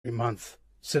month.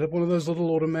 Set up one of those little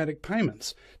automatic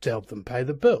payments to help them pay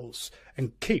the bills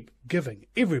and keep giving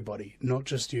everybody, not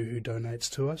just you who donates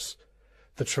to us,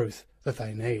 the truth that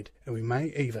they need. And we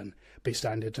may even be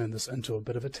starting to turn this into a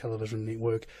bit of a television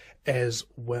network as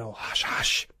well. Hush,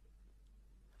 hush.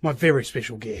 My very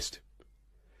special guest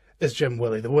is Jim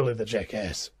Willie, the Willie the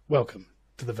Jackass. Welcome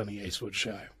to the Vinnie Eastwood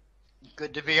Show.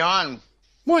 Good to be on.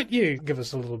 Might you give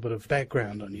us a little bit of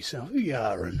background on yourself, who you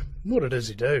are and what it is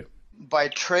you do? By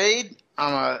trade,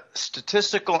 I'm a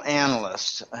statistical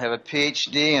analyst. I have a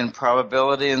PhD in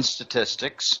probability and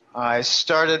statistics. I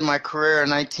started my career in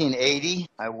 1980.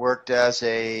 I worked as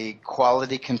a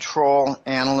quality control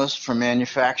analyst for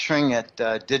manufacturing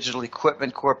at Digital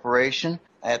Equipment Corporation.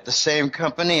 At the same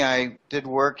company, I did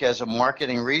work as a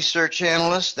marketing research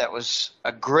analyst. That was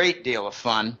a great deal of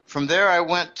fun. From there, I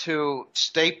went to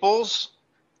Staples,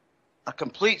 a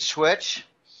complete switch,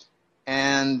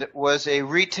 and was a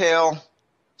retail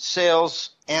sales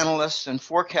analyst and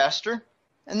forecaster.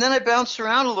 And then I bounced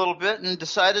around a little bit and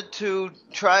decided to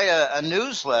try a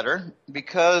newsletter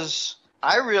because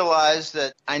I realized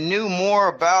that I knew more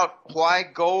about why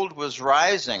gold was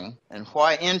rising and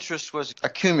why interest was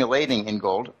accumulating in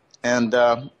gold. And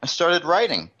I started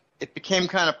writing. It became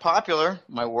kind of popular,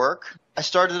 my work. I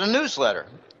started a newsletter,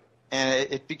 and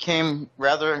it became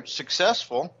rather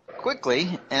successful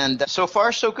quickly, and so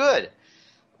far so good.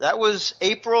 That was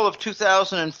April of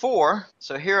 2004,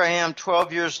 so here I am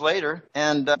 12 years later,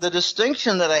 and the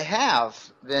distinction that I have,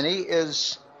 Vinny,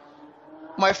 is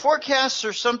my forecasts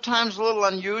are sometimes a little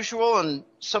unusual and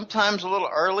sometimes a little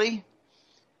early,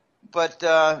 but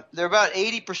they're about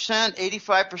 80%,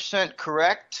 85%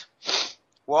 correct.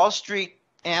 Wall Street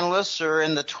analysts are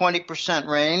in the 20%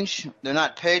 range. They're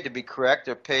not paid to be correct.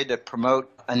 They're paid to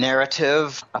promote a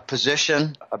narrative, a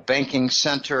position, a banking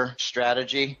center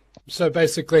strategy. So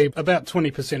basically, about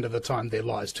 20% of the time their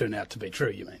lies turn out to be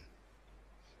true, you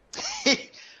mean?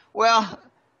 Well,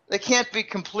 they can't be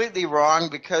completely wrong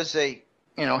because they,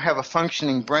 have a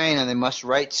functioning brain and they must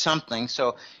write something.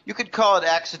 So you could call it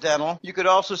accidental. You could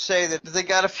also say that they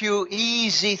got a few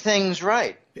easy things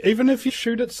right. Even if you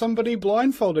shoot at somebody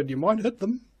blindfolded, you might hit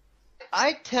them.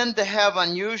 I tend to have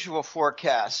unusual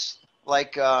forecasts.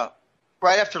 Like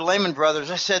right after Lehman Brothers,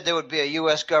 I said there would be a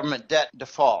U.S. government debt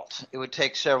default. It would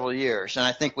take several years, and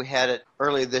I think we had it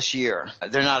early this year.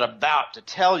 They're not about to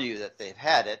tell you that they've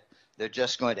had it. They're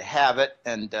just going to have it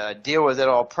and deal with it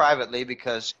all privately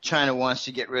because China wants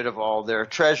to get rid of all their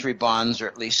treasury bonds or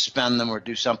at least spend them or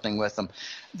do something with them.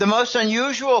 The most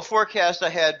unusual forecast I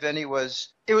had, Vinny, it was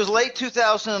late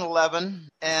 2011,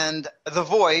 and The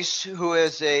Voice, who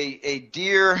is a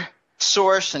dear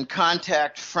source and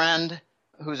contact friend,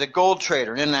 who's a gold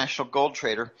trader, an international gold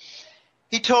trader,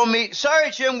 he told me, sorry,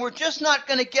 Jim, we're just not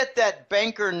going to get that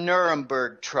banker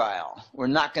Nuremberg trial. We're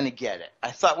not going to get it.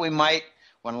 I thought we might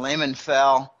when Lehman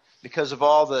fell because of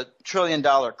all the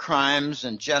trillion-dollar crimes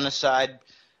and genocide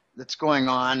that's going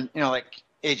on, like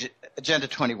Agenda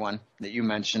 21 that you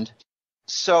mentioned.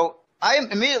 So I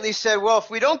immediately said, well,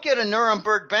 if we don't get a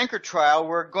Nuremberg banker trial,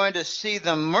 we're going to see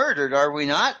them murdered, are we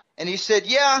not? And he said,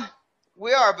 yeah,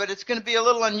 we are, but it's going to be a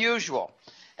little unusual.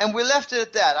 And we left it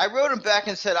at that. I wrote him back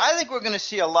and said, I think we're going to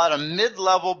see a lot of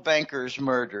mid-level bankers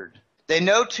murdered. They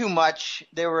know too much.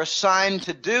 They were assigned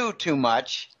to do too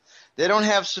much. They don't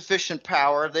have sufficient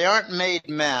power. They aren't made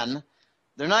men.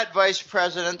 They're not vice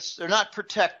presidents. They're not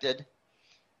protected.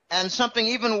 And something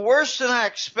even worse than I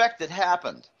expected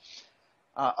happened.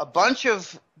 A bunch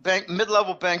of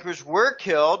mid-level bankers were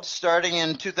killed starting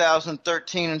in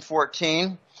 2013 and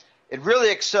 14. It really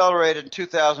accelerated in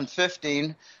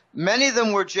 2015. Many of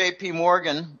them were J.P.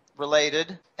 Morgan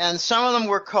related, and some of them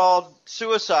were called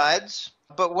suicides.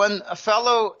 But when a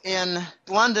fellow in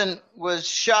London was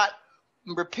shot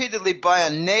repeatedly by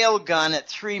a nail gun at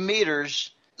 3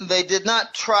 meters, they did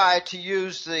not try to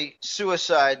use the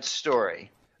suicide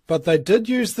story. But they did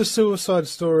use the suicide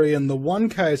story in the one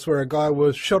case where a guy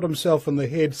was shot himself in the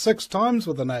head 6 times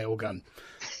with a nail gun.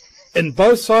 In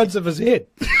both sides of his head.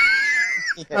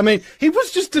 Yeah. I mean, he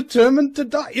was just determined to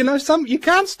die. You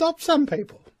can't stop some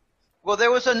people. Well, there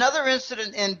was another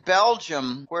incident in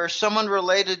Belgium where someone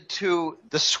related to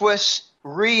the Swiss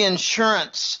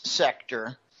reinsurance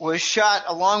sector was shot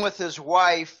along with his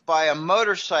wife by a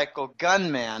motorcycle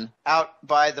gunman out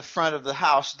by the front of the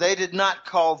house. They did not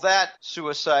call that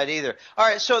suicide either. All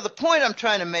right, so the point I'm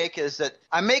trying to make is that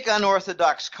I make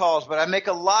unorthodox calls, but I make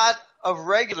a lot of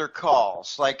regular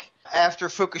calls. Like after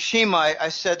Fukushima, I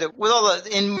said that with all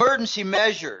the emergency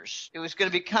measures, it was going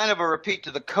to be kind of a repeat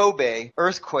to the Kobe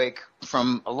earthquake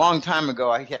from a long time ago.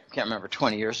 I can't remember,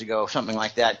 20 years ago, something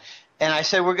like that. And I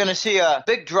said we're going to see a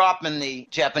big drop in the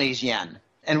Japanese yen.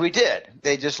 And we did.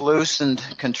 They just loosened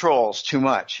controls too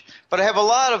much. But I have a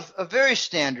lot of very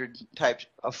standard types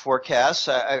of forecasts.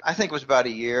 I think it was about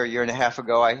a year and a half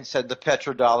ago, I said the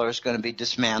petrodollar is going to be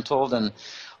dismantled and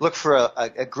look for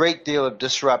a great deal of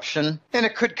disruption. And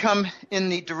it could come in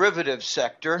the derivative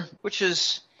sector, which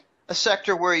is a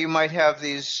sector where you might have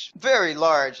these very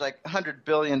large, like $100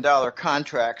 billion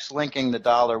contracts linking the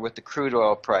dollar with the crude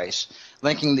oil price,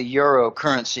 linking the euro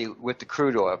currency with the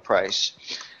crude oil price.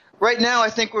 Right now, I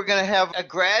think we're going to have a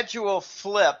gradual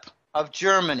flip of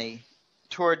Germany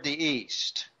toward the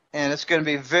east, and it's going to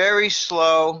be very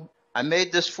slow. I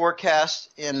made this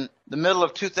forecast in the middle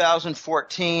of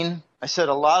 2014. I said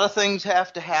a lot of things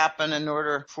have to happen in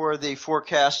order for the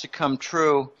forecast to come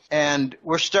true, and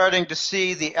we're starting to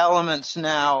see the elements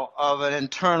now of an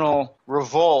internal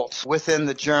revolt within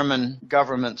the German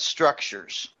government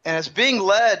structures. And it's being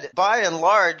led, by and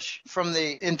large, from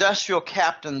the industrial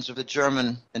captains of the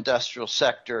German industrial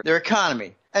sector, their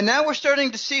economy. And now we're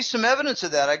starting to see some evidence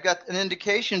of that. I got an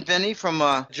indication, Vinny, from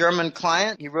a German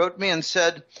client. He wrote me and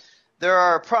said there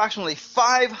are approximately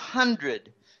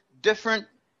 500 different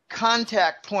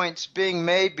contact points being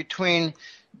made between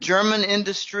German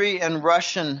industry and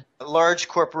Russian large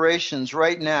corporations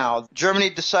right now. Germany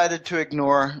decided to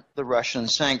ignore the Russian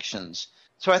sanctions.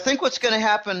 So I think what's going to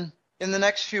happen in the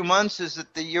next few months is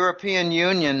that the European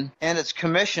Union and its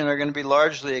Commission are going to be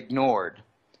largely ignored.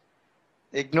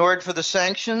 Ignored for the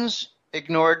sanctions,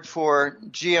 ignored for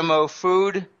GMO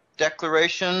food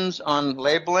declarations on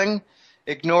labeling,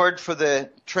 ignored for the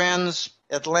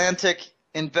transatlantic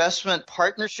investment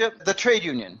partnership, the trade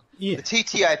union, the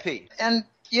TTIP. And,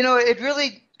 you know, it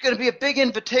really going to be a big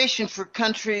invitation for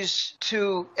countries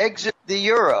to exit the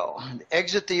euro,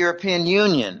 exit the European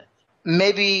Union,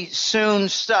 maybe soon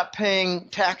stop paying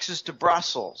taxes to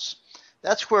Brussels.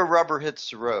 That's where rubber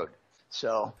hits the road.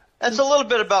 So that's a little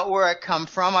bit about where I come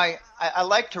from. I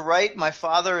like to write. My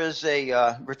father is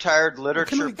a retired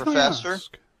literature professor.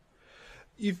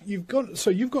 You've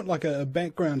got like a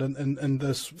background in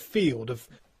this field of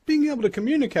being able to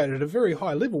communicate at a very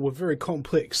high level with very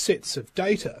complex sets of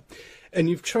data, and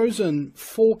you've chosen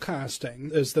forecasting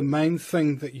as the main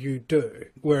thing that you do,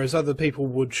 whereas other people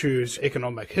would choose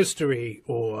economic history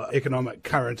or economic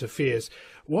current affairs.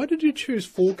 Why did you choose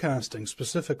forecasting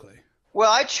specifically?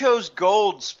 Well, I chose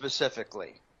gold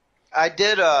specifically. I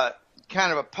did a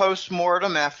kind of a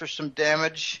post-mortem after some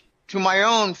damage to my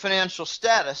own financial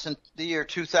status in the year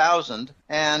 2000,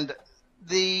 and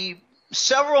the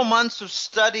several months of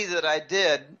study that I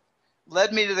did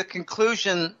led me to the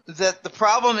conclusion that the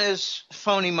problem is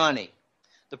phony money.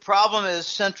 The problem is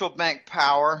central bank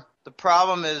power. The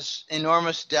problem is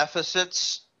enormous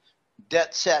deficits,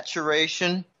 debt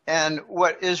saturation, and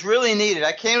what is really needed,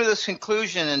 I came to this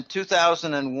conclusion in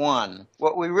 2001,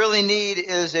 what we really need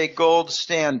is a gold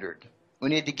standard. We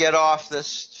need to get off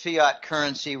this fiat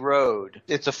currency road.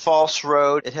 It's a false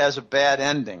road. It has a bad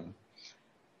ending.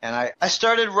 And I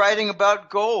started writing about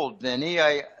gold, Vinny.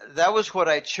 That was what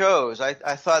I chose. I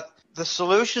thought the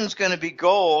solution's going to be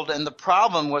gold, and the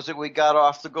problem was that we got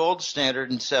off the gold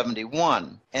standard in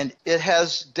 71. And it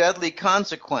has deadly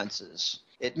consequences.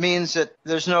 It means that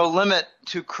there's no limit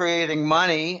to creating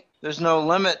money. There's no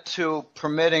limit to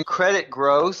permitting credit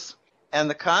growth. And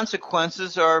the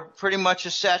consequences are pretty much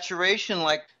a saturation,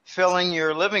 like filling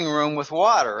your living room with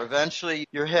water. Eventually,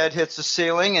 your head hits the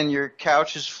ceiling and your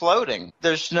couch is floating.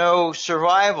 There's no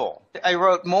survival. I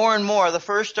wrote more and more. The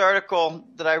first article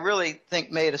that I really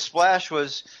think made a splash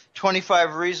was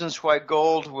 25 Reasons Why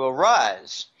Gold Will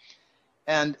Rise.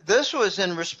 And this was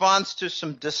in response to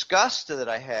some disgust that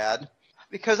I had,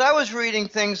 because I was reading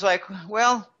things like,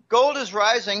 well, gold is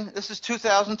rising. This is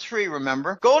 2003,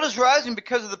 remember? Gold is rising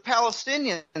because of the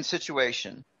Palestinian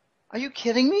situation. Are you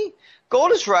kidding me?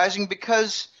 Gold is rising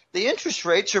because the interest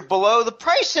rates are below the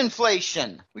price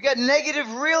inflation. We got negative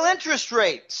real interest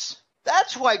rates.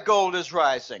 That's why gold is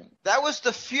rising. That was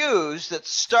the fuse that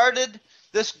started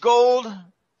this gold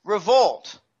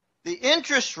revolt. The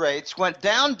interest rates went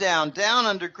down, down, down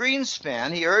under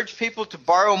Greenspan. He urged people to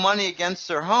borrow money against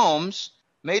their homes,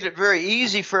 made it very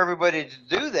easy for everybody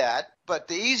to do that. But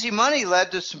the easy money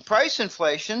led to some price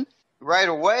inflation right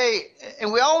away.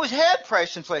 And we always had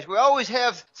price inflation. We always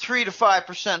have 3 to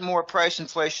 5% more price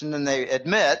inflation than they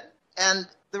admit. And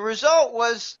the result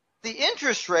was the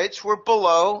interest rates were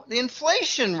below the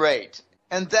inflation rate.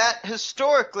 And that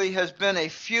historically has been a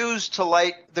fuse to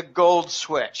light the gold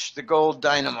switch, the gold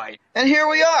dynamite. And here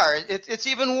we are. It's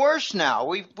even worse now.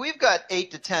 We've got 8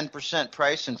 to 10%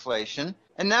 price inflation.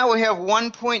 And now we have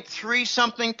 1.3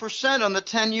 something percent on the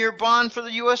 10-year bond for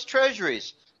the U.S.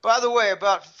 Treasuries. By the way,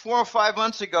 about 4 or 5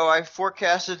 months ago, I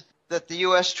forecasted that the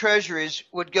U.S. Treasuries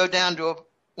would go down to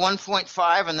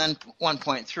 1.5 and then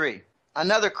 1.3.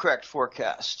 Another correct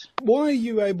forecast. Why are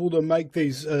you able to make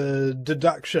these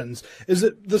deductions? Is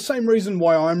it the same reason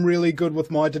why I'm really good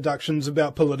with my deductions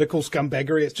about political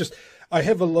scumbaggery? It's just I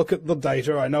have a look at the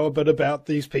data, I know a bit about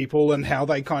these people and how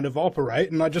they kind of operate,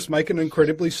 and I just make an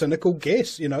incredibly cynical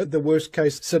guess, you know, the worst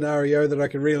case scenario that I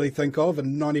can really think of,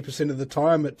 and 90% of the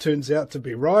time it turns out to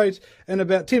be right, and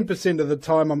about 10% of the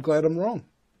time I'm glad I'm wrong.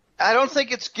 I don't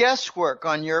think it's guesswork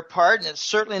on your part, and it's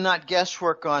certainly not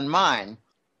guesswork on mine.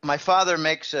 My father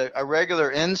makes a regular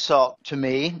insult to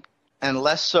me, and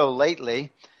less so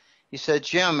lately. He said,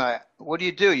 Jim, what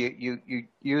do? You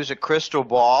use a crystal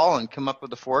ball and come up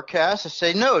with a forecast? I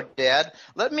say, no, Dad,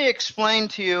 let me explain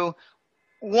to you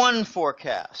one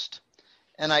forecast.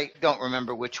 And I don't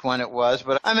remember which one it was,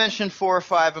 but I mentioned 4 or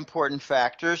 5 important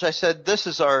factors. I said, this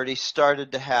has already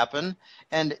started to happen,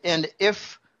 and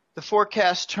if the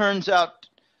forecast turns out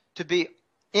to be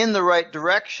in the right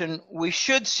direction, we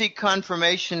should see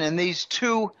confirmation in these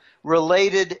 2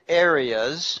 related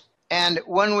areas. And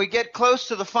when we get close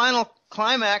to the final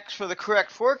climax for the correct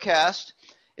forecast,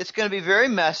 it's going to be very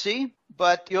messy,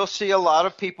 but you'll see a lot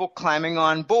of people climbing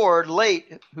on board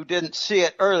late who didn't see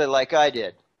it early like I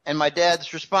did. And my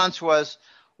dad's response was,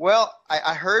 well,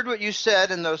 I heard what you said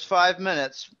in those 5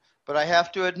 minutes, but I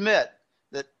have to admit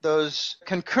that those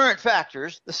concurrent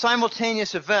factors, the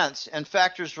simultaneous events and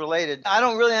factors related, I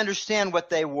don't really understand what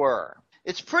they were.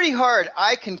 It's pretty hard,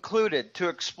 I concluded, to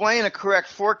explain a correct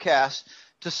forecast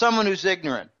to someone who's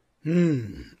ignorant.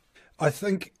 I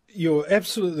think you're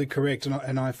absolutely correct,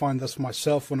 and I find this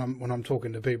myself when I'm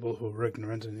talking to people who are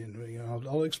ignorant, and you know,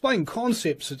 I'll explain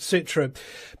concepts, etc.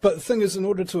 But the thing is, in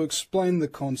order to explain the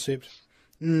concept,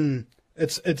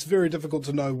 it's very difficult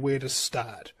to know where to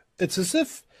start. It's as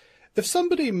if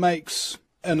somebody makes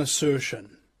an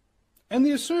assertion, and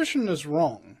the assertion is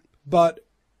wrong, but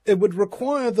it would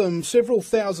require them several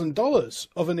 $1,000s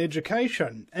of an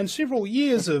education and several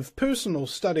years of personal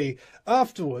study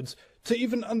afterwards to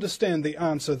even understand the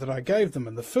answer that I gave them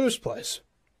in the first place.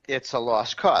 It's a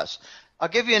lost cause. I'll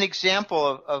give you an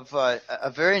example of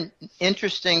a very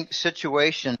interesting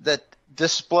situation that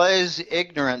displays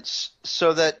ignorance,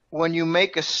 so that when you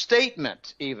make a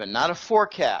statement, even, not a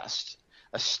forecast,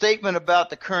 a statement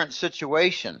about the current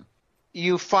situation,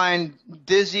 you find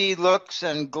dizzy looks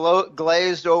and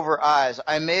glazed over eyes.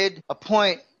 I made a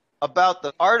point about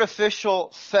the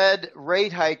artificial Fed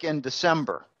rate hike in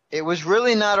December. It was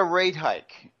really not a rate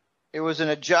hike. It was an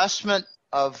adjustment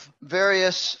of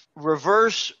various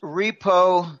reverse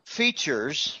repo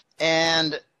features,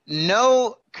 and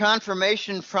no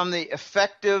confirmation from the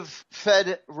effective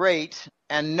Fed rate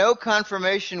and no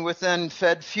confirmation within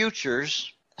Fed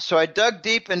futures. So I dug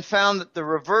deep and found that the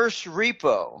reverse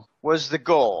repo was the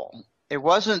goal. It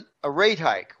wasn't a rate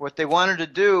hike. What they wanted to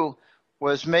do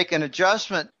was make an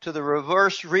adjustment to the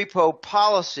reverse repo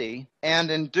policy and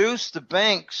induce the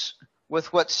banks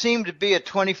with what seemed to be a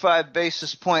 25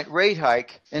 basis point rate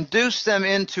hike, induce them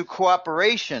into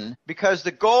cooperation, because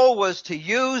the goal was to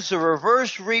use the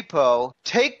reverse repo,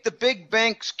 take the big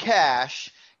banks'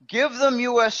 cash, give them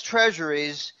U.S.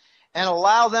 Treasuries, and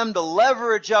allow them to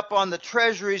leverage up on the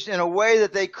Treasuries in a way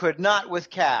that they could not with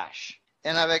cash.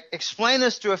 And I've explained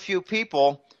this to a few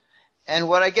people, and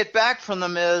what I get back from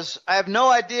them is, I have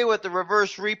no idea what the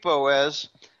reverse repo is.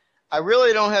 I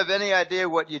really don't have any idea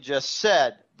what you just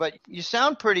said, but you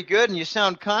sound pretty good and you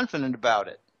sound confident about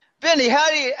it. Vinny, how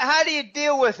do you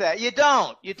deal with that? You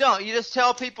don't. You just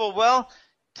tell people, well,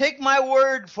 take my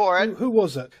word for it. Who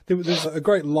was it? There's a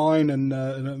great line in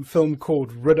a film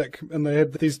called Riddick, and they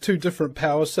had these 2 different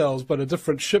power cells, but a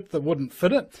different ship that wouldn't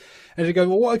fit it. And you go,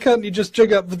 well, why can't you just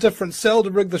jig up the different cell to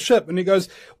rig the ship? And he goes,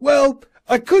 well,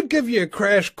 I could give you a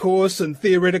crash course in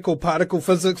theoretical particle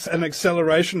physics and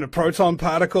acceleration of proton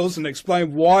particles and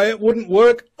explain why it wouldn't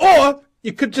work, or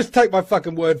you could just take my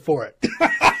fucking word for it.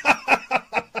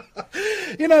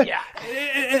 You know, yeah.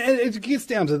 It gets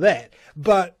down to that.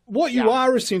 But what you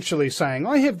are essentially saying,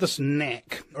 I have this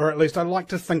knack, or at least I like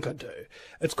to think I do.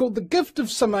 It's called the gift of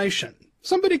summation.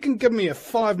 Somebody can give me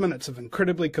 5 minutes of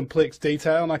incredibly complex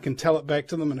detail, and I can tell it back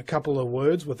to them in a couple of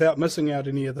words without missing out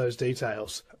any of those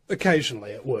details.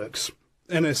 Occasionally it works.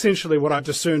 And essentially what I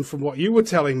discerned from what you were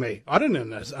telling me, I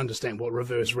didn't understand what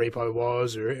reverse repo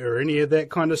was or any of that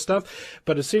kind of stuff,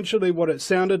 but essentially what it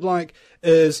sounded like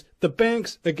is the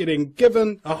banks are getting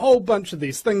given a whole bunch of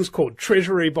these things called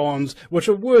treasury bonds, which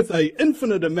are worth an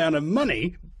infinite amount of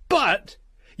money, but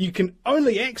you can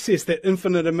only access that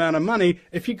infinite amount of money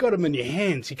if you got them in your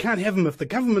hands. You can't have them if the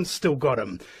government's still got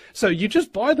them. So you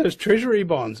just buy those treasury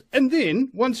bonds, and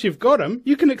then once you've got them,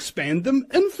 you can expand them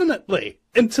infinitely.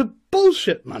 into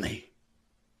bullshit money.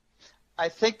 I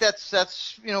think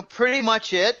that's pretty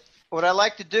much it. What I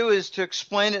like to do is to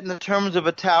explain it in the terms of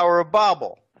a Tower of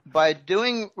Babel. By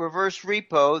doing reverse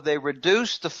repo, they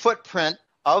reduce the footprint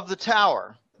of the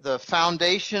tower, the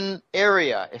foundation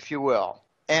area, if you will.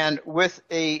 And with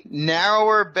a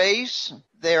narrower base,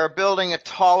 they are building a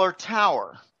taller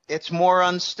tower. It's more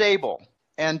unstable.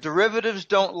 And derivatives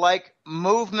don't like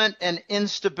movement and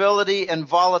instability and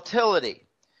volatility.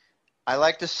 I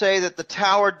like to say that the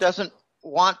tower doesn't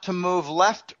want to move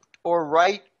left or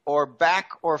right or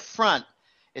back or front.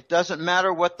 It doesn't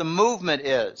matter what the movement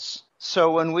is.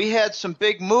 So when we had some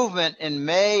big movement in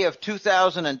May of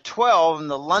 2012 and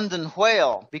the London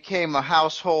whale became a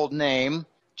household name,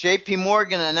 JP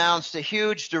Morgan announced a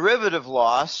huge derivative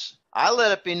loss. I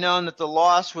let it be known that the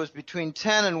loss was between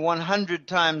 10 and 100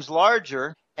 times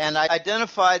larger, and I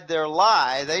identified their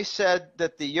lie. They said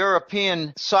that the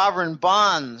European sovereign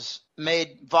bonds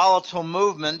made volatile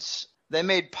movements. They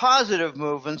made positive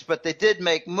movements, but they did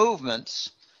make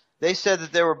movements. They said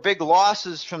that there were big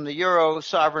losses from the Euro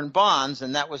sovereign bonds,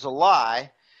 and that was a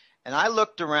lie. And I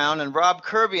looked around, and Rob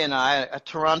Kirby and I, a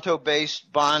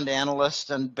Toronto-based bond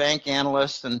analyst and bank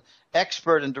analyst and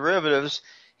expert in derivatives,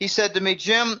 he said to me,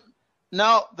 Jim,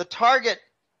 no, the target,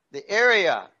 the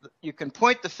area, you can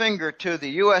point the finger to the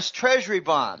U.S. Treasury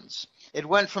bonds. It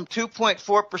went from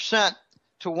 2.4%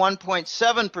 to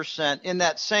 1.7% in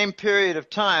that same period of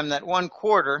time, that one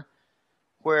quarter,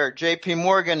 where JP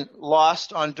Morgan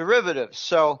lost on derivatives.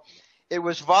 So it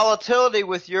was volatility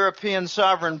with European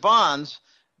sovereign bonds,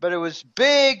 but it was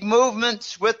big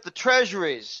movements with the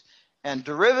treasuries. And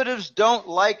derivatives don't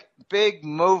like big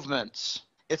movements.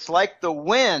 It's like the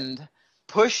wind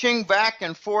pushing back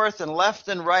and forth and left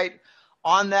and right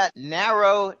on that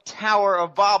narrow Tower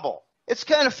of Babel. It's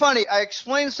kind of funny. I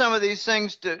explain some of these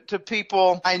things to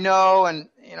people I know and,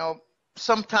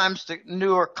 sometimes to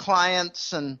newer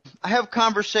clients. And I have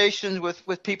conversations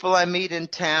with people I meet in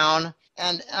town,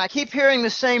 and I keep hearing the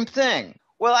same thing.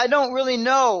 Well, I don't really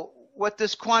know what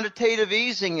this quantitative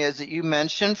easing is that you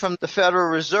mentioned from the Federal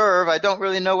Reserve. I don't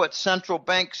really know what central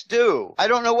banks do. I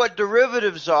don't know what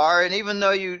derivatives are, and even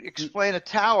though you explain a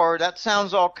tower, that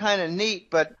sounds all kind of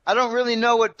neat, but I don't really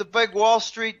know what the big Wall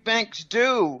Street banks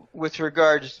do with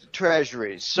regards to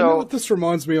treasuries. So, you know what this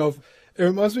reminds me of? It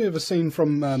reminds me of a scene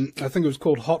from, I think it was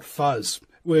called Hot Fuzz,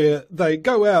 where they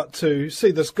go out to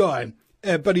see this guy,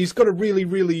 but he's got a really,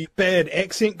 really bad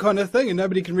accent kind of thing, and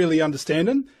nobody can really understand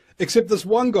him. Except this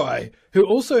one guy who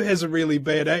also has a really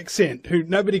bad accent, who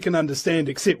nobody can understand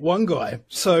except one guy.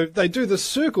 So they do this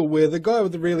circle where the guy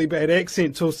with the really bad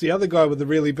accent talks to the other guy with the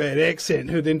really bad accent,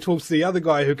 who then talks to the other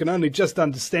guy who can only just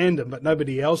understand him, but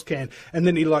nobody else can. And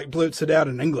then he blurts it out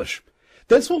in English.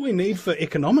 That's what we need for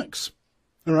economics.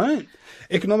 All right.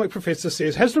 Economic professor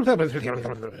says,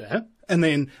 and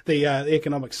then the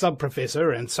economic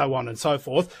sub-professor and so on and so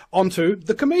forth, onto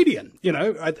the comedian,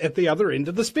 at the other end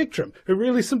of the spectrum, who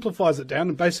really simplifies it down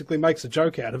and basically makes a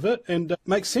joke out of it and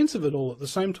makes sense of it all at the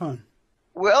same time.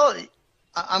 Well,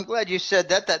 I'm glad you said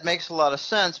that. That makes a lot of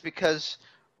sense, because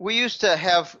we used to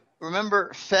have,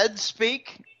 remember Fed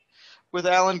Speak with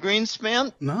Alan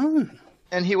Greenspan? No.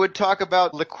 And he would talk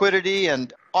about liquidity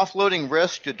and offloading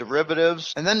risk to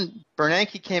derivatives. And then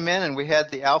Bernanke came in and we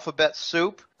had the alphabet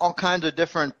soup, all kinds of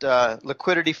different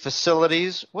liquidity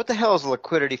facilities. What the hell is a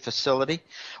liquidity facility?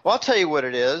 Well, I'll tell you what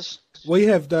it is. We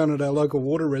have down at our local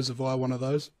water reservoir one of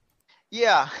those.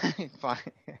 Yeah, fine.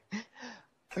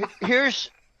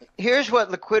 Here's what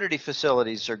liquidity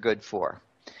facilities are good for.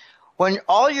 When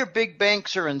all your big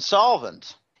banks are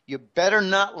insolvent, you better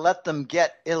not let them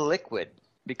get illiquid,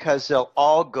 because they'll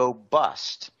all go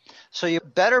bust. So you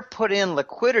better put in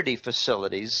liquidity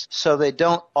facilities so they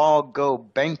don't all go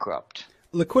bankrupt.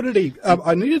 Liquidity,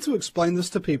 I needed to explain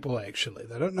this to people, actually.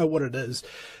 They don't know what it is.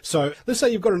 So let's say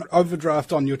you've got an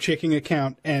overdraft on your checking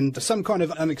account and some kind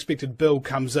of unexpected bill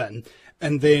comes in,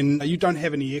 and then you don't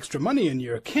have any extra money in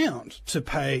your account to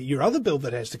pay your other bill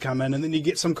that has to come in, and then you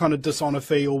get some kind of dishonor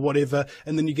fee or whatever,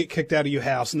 and then you get kicked out of your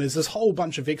house, and there's this whole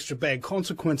bunch of extra bad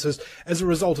consequences as a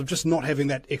result of just not having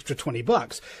that extra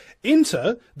 $20.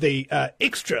 Enter the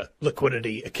extra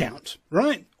liquidity account,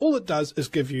 right? All it does is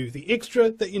give you the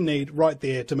extra that you need right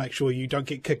there to make sure you don't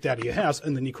get kicked out of your house,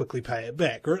 and then you quickly pay it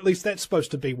back. Or at least that's supposed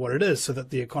to be what it is, so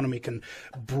that the economy can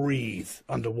breathe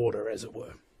underwater, as it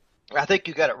were. I think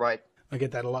you got it right. I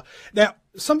get that a lot. Now,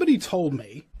 somebody told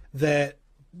me that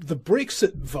the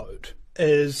Brexit vote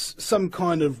is some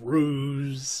kind of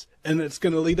ruse, and it's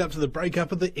going to lead up to the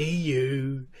breakup of the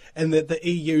EU, and that the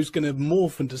EU is going to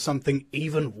morph into something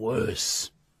even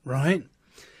worse, right?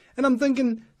 And I'm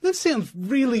thinking, that sounds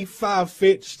really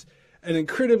far-fetched and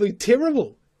incredibly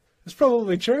terrible. It's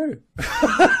probably true.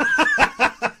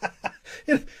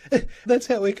 That's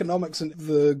how economics in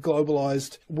the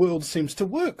globalized world seems to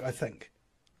work, I think.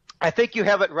 I think you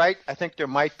have it right. I think there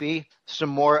might be some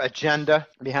more agenda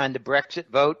behind the Brexit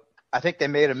vote. I think they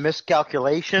made a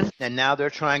miscalculation, and now they're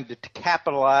trying to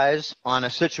capitalize on a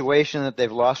situation that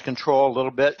they've lost control a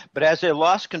little bit. But as they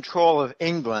lost control of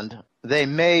England, they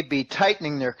may be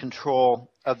tightening their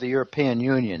control of the European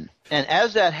Union. And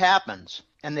as that happens,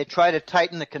 and they try to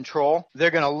tighten the control,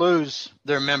 they're going to lose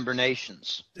their member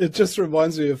nations. It just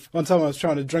reminds me of one time I was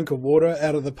trying to drink a water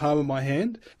out of the palm of my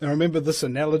hand. And I remember this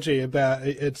analogy about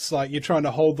it's like you're trying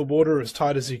to hold the water as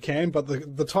tight as you can, but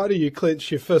the tighter you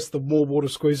clench your fist, the more water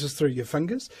squeezes through your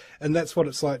fingers. And that's what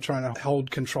it's like trying to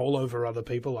hold control over other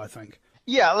people, I think.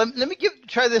 Yeah, let me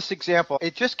try this example.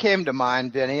 It just came to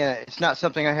mind, Vinny, and it's not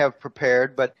something I have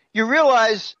prepared, but you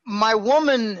realize my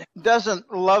woman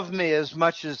doesn't love me as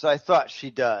much as I thought she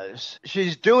does.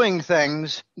 She's doing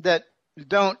things that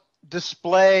don't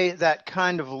display that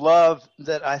kind of love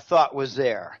that I thought was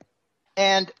there.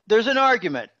 And there's an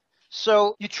argument.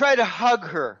 So you try to hug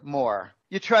her more.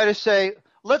 You try to say,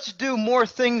 let's do more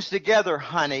things together,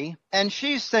 honey. And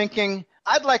she's thinking,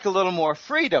 I'd like a little more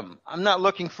freedom. I'm not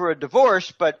looking for a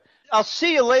divorce, but I'll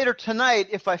see you later tonight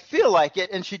if I feel like it,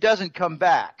 and she doesn't come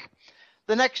back.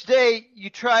 The next day,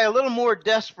 you try a little more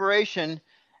desperation,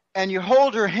 and you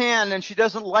hold her hand, and she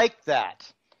doesn't like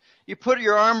that. You put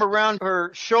your arm around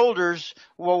her shoulders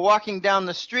while walking down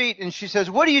the street, and she says,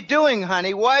 what are you doing,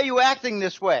 honey? Why are you acting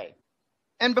this way?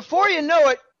 And before you know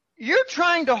it, you're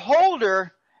trying to hold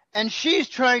her, and she's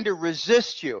trying to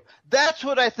resist you. That's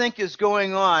what I think is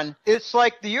going on. It's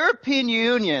like the European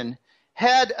Union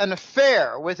had an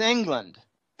affair with England,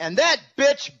 and that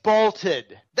bitch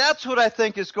bolted. That's what I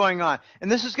think is going on. And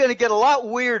this is going to get a lot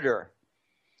weirder.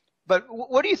 But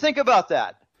what do you think about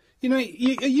that? You know, are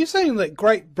you saying that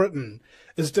Great Britain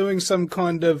is doing some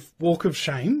kind of walk of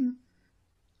shame?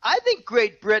 I think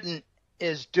Great Britain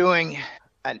is doing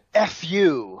an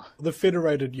FU. The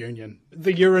Federated Union.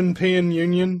 The European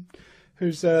Union,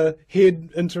 whose head,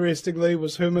 interestingly,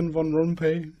 was Herman von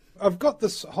Rompuy. I've got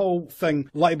this whole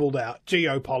thing labelled out,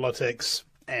 geopolitics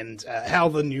and how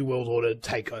the New World Order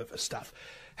take over stuff.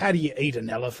 How do you eat an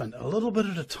elephant? A little bit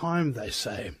at a time, they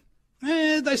say.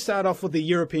 They start off with the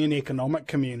European Economic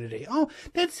Community. Oh,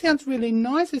 that sounds really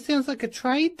nice. It sounds like a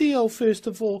trade deal, first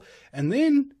of all. And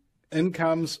then in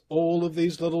comes all of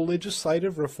these little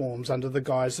legislative reforms under the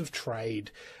guise of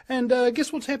trade. And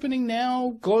guess what's happening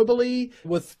now globally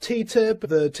with TTIP,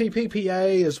 the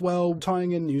TPPA as well,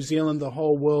 tying in New Zealand, the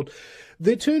whole world.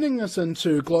 They're turning us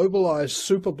into globalized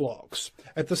superblocks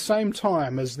at the same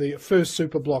time as the first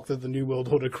superblock that the New World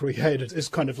Order created is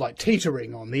kind of like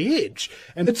teetering on the edge.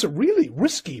 And it's a really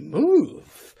risky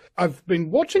move. I've been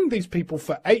watching these people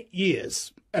for 8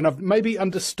 years, and I've maybe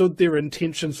understood their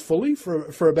intentions fully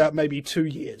for about maybe 2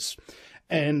 years.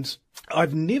 And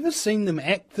I've never seen them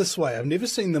act this way. I've never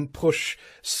seen them push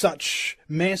such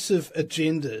massive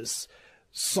agendas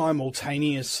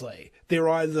simultaneously. They're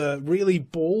either really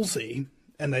ballsy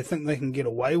and they think they can get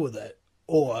away with it,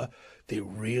 or they're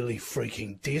really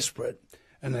freaking desperate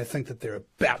and they think that they're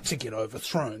about to get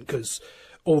overthrown, because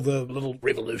all the little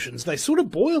revolutions, they sort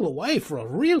of boil away for a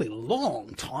really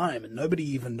long time and nobody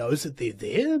even knows that they're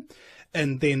there.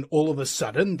 And then all of a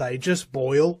sudden they just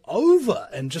boil over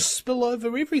and just spill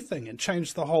over everything and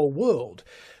change the whole world.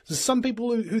 There's some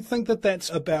people who think that that's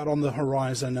about on the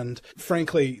horizon, and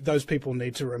frankly, those people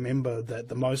need to remember that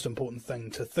the most important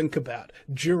thing to think about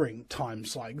during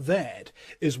times like that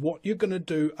is what you're going to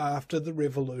do after the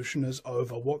revolution is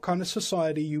over, what kind of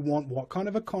society you want, what kind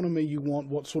of economy you want,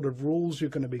 what sort of rules you're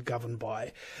going to be governed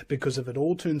by. Because if it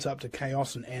all turns up to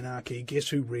chaos and anarchy, guess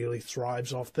who really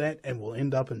thrives off that and will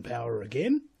end up in power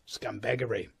again?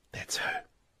 Scumbaggery. That's who.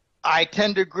 I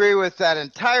tend to agree with that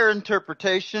entire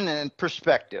interpretation and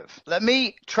perspective. Let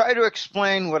me try to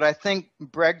explain what I think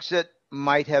Brexit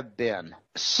might have been.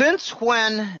 Since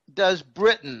when does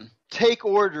Britain take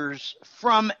orders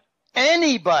from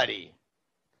anybody?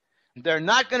 They're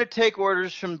not going to take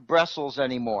orders from Brussels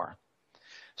anymore.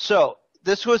 So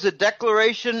this was a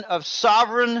declaration of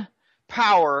sovereign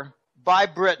power by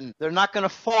Britain. They're not going to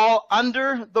fall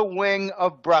under the wing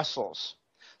of Brussels.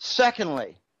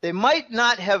 Secondly, they might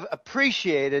not have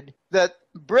appreciated that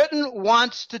Britain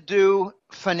wants to do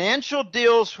financial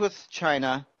deals with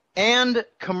China and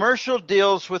commercial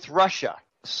deals with Russia.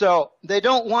 So they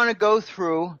don't want to go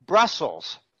through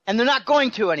Brussels, and they're not going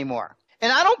to anymore.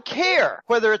 And I don't care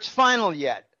whether it's final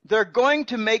yet. They're going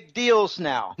to make deals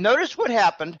now. Notice what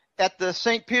happened at the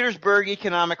St. Petersburg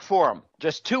Economic Forum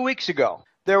just 2 weeks ago.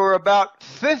 there were about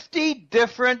 50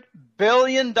 different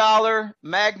billion-dollar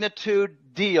magnitude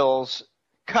deals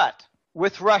cut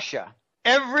with Russia,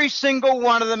 every single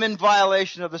one of them in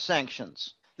violation of the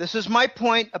sanctions. This is my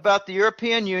point about the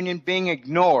European Union being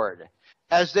ignored.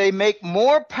 As they make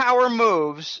more power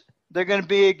moves, they're going to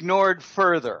be ignored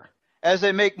further. As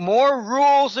they make more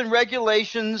rules and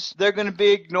regulations, they're going to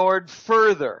be ignored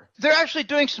further. They're actually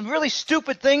doing some really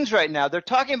stupid things right now. They're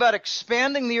talking about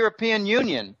expanding the European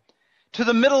Union to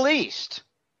the Middle East.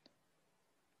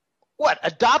 What,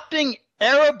 adopting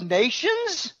Arab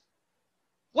nations?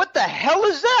 What the hell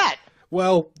is that?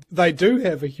 Well, they do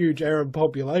have a huge Arab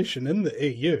population in the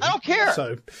EU. I don't care.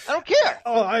 So, I don't care.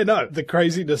 Oh, I know, the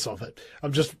craziness of it.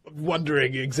 I'm just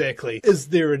wondering exactly, is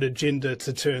there an agenda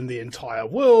to turn the entire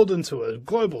world into a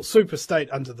global superstate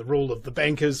under the rule of the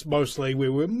bankers, mostly,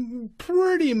 where we're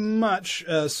pretty much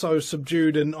so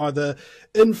subdued in either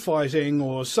infighting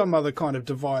or some other kind of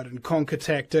divide and conquer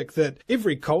tactic that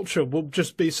every culture will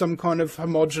just be some kind of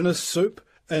homogenous soup,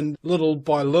 and little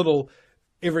by little,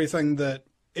 everything that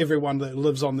everyone that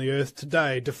lives on the earth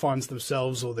today defines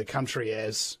themselves or their country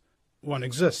as won't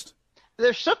exist.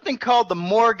 There's something called the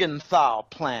Morgenthau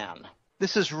Plan.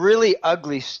 This is really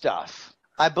ugly stuff.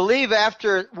 I believe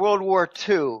after World War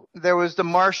II, there was the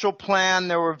Marshall Plan.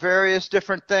 There were various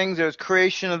different things. There was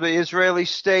creation of the Israeli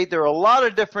state. There were a lot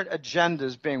of different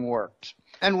agendas being worked.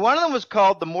 And one of them was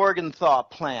called the Morgenthau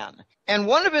Plan. And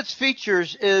one of its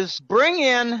features is bring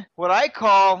in what I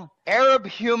call Arab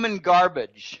human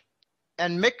garbage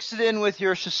and mix it in with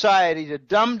your society to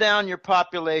dumb down your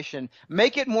population,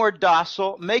 make it more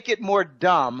docile, make it more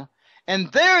dumb,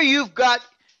 and there you've got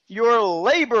your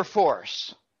labor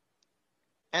force.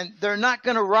 And they're not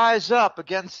going to rise up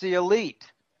against the elite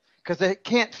because they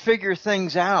can't figure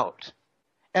things out.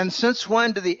 And since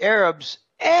when do the Arabs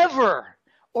ever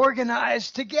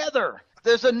organize together?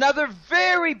 There's another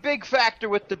very big factor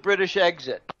with the British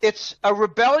exit. It's a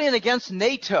rebellion against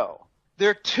NATO. There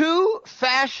are two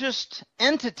fascist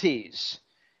entities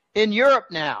in Europe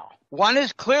now. One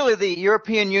is clearly the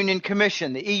European Union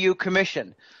Commission, the EU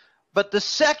Commission. But the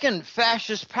second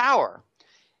fascist power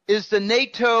is the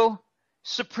NATO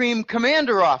Supreme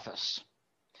Commander Office.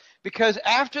 Because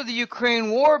after the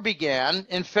Ukraine war began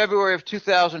in February of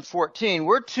 2014,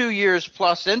 we're 2 years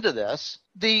plus into this,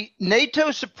 the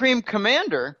NATO Supreme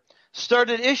Commander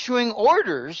started issuing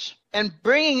orders and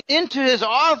bringing into his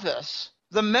office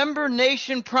the member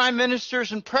nation prime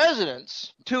ministers and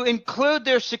presidents to include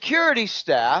their security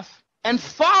staff and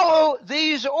follow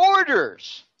these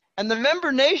orders. And the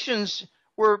member nations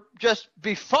were just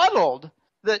befuddled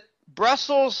that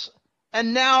Brussels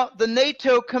and now the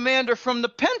NATO commander from the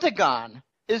Pentagon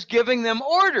is giving them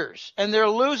orders, and they're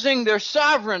losing their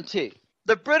sovereignty.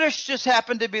 The British just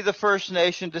happened to be the first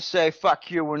nation to say,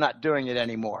 fuck you, we're not doing it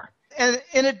anymore. And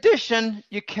in addition,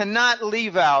 you cannot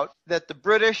leave out that the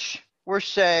British were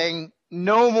saying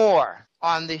no more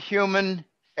on the human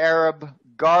Arab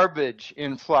garbage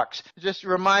influx. Just a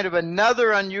reminder of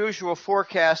another unusual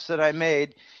forecast that I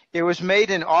made. It was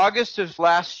made in August of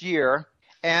last year,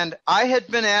 and I had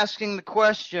been asking the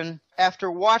question after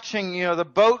watching, the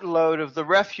boatload of the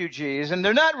refugees, and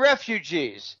they're not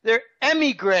refugees, they're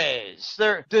emigres,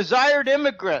 they're desired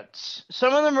immigrants.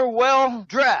 Some of them are well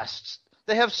dressed.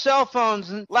 They have cell phones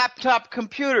and laptop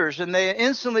computers, and they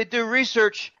instantly do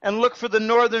research and look for the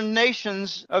northern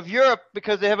nations of Europe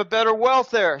because they have a better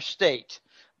welfare state.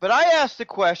 But I asked the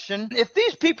question, if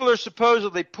these people are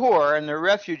supposedly poor and they're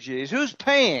refugees, who's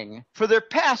paying for their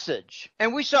passage?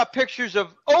 And we saw pictures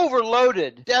of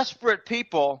overloaded, desperate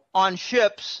people on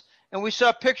ships, and we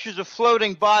saw pictures of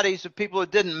floating bodies of people who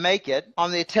didn't make it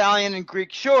on the Italian and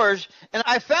Greek shores. And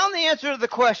I found the answer to the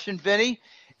question, Vinny.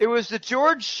 It was the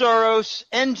George Soros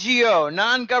NGO,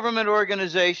 non-government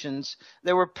organizations,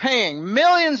 that were paying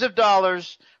millions of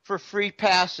dollars for free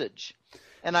passage.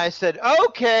 And I said,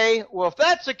 okay, well, if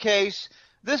that's the case,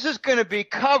 this is going to be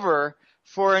cover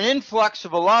for an influx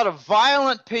of a lot of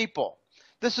violent people.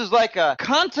 This is like a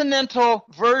continental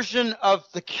version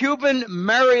of the Cuban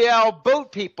Mariel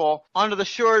boat people onto the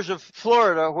shores of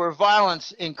Florida where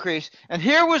violence increased. And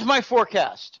here was my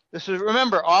forecast. This was,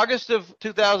 remember, August of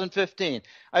 2015.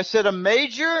 I said a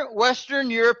major Western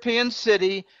European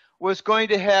city was going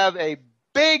to have a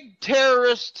big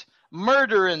terrorist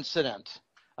murder incident,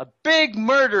 a big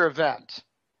murder event.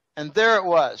 And there it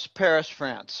was, Paris,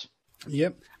 France.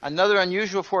 Yep. Another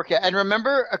unusual forecast. And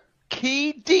remember a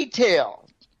key detail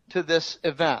to this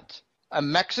event. A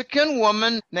Mexican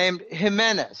woman named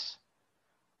Jimenez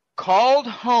called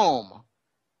home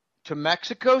to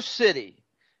Mexico City,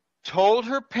 told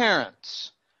her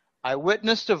parents, I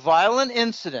witnessed a violent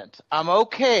incident. I'm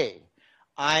okay.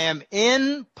 I am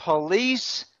in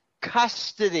police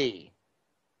custody.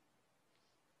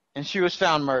 And she was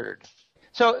found murdered.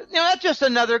 So, that's just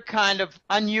another kind of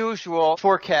unusual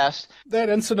forecast. That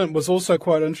incident was also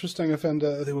quite interesting. I found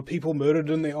there were people murdered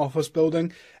in the office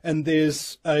building, and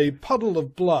there's a puddle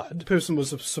of blood. The person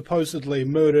was supposedly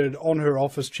murdered on her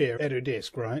office chair at her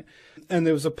desk, right? And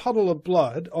there was a puddle of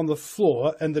blood on the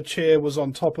floor, and the chair was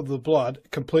on top of the blood,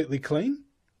 completely clean,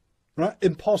 right?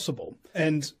 Impossible.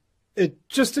 And it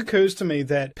just occurs to me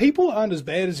that people aren't as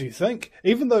bad as you think.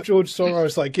 Even though George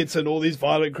Soros gets in all these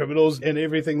violent criminals and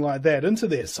everything like that into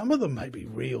there, some of them may be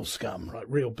real scum, right?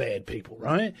 Real bad people,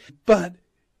 right? But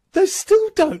they still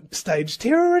don't stage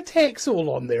terror attacks all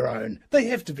on their own. They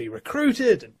have to be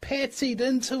recruited and patsied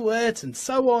into it and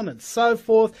so on and so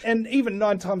forth. And even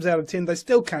 9 times out of 10, they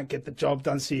still can't get the job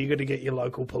done. So you've got to get your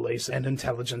local police and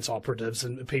intelligence operatives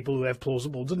and people who have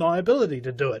plausible deniability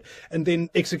to do it, and then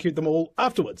execute them all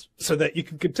afterwards so that you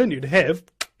can continue to have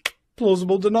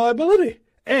plausible deniability.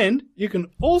 And you can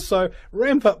also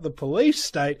ramp up the police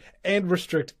state and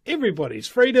restrict everybody's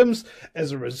freedoms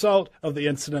as a result of the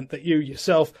incident that you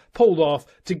yourself pulled off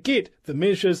to get the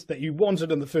measures that you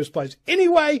wanted in the first place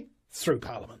anyway through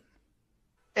Parliament.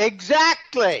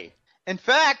 Exactly. In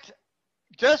fact,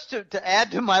 just to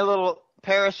add to my little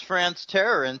Paris, France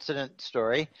terror incident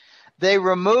story, they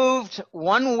removed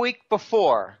 1 week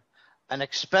before an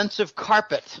expensive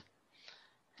carpet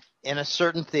in a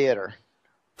certain theater.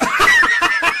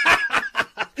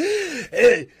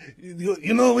 Hey,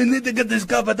 we need to get this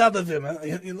carpet out of here, man.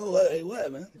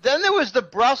 What, man? Then there was the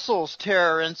Brussels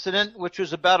terror incident, which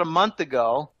was about a month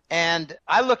ago. And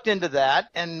I looked into that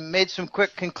and made some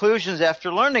quick conclusions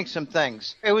after learning some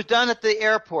things. It was done at the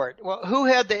airport. Well, who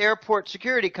had the airport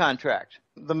security contract?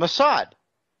 The Mossad.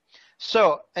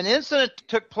 So an incident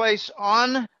took place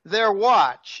on their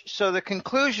watch. So the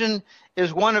conclusion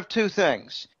is one of two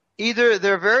things. Either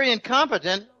they're very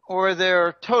incompetent or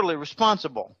they're totally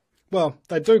responsible. Well,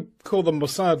 they do call them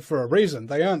Mossad for a reason.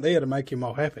 They aren't there to make you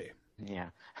all happy. Yeah.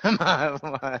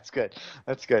 That's good.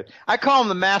 That's good. I call them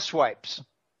the mass wipes.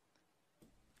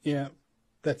 Yeah,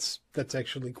 that's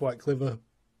actually quite clever.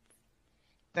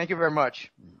 Thank you very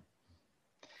much.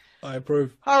 I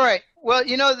approve. All right. Well,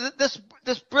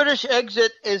 this British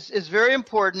exit is very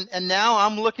important, and now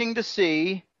I'm looking to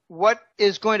see what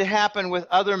is going to happen with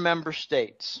other member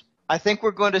states. I think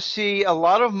we're going to see a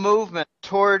lot of movement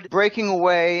toward breaking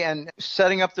away and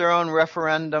setting up their own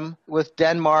referendum with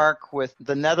Denmark, with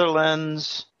the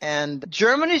Netherlands, and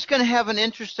Germany's going to have an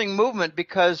interesting movement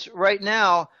because right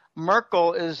now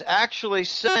Merkel is actually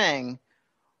saying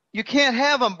you can't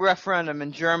have a referendum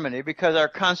in Germany because our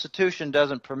constitution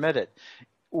doesn't permit it.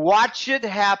 Watch it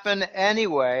happen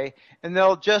anyway, and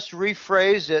they'll just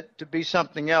rephrase it to be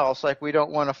something else, like we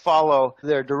don't want to follow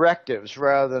their directives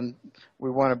rather than we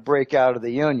want to break out of the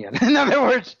union. In other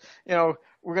words,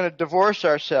 we're going to divorce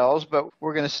ourselves, but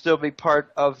we're going to still be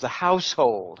part of the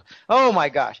household. Oh, my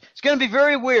gosh. It's going to be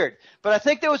very weird. But I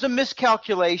think there was a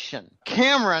miscalculation.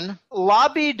 Cameron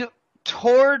lobbied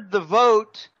toward the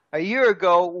vote a year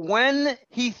ago when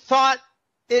he thought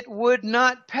it would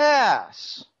not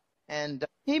pass. And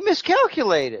he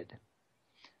miscalculated.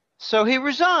 So he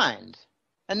resigned.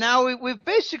 And now we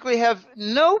basically have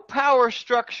no power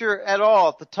structure at all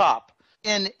at the top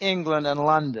in England and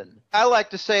London. I like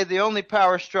to say the only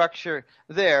power structure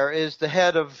there is the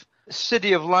head of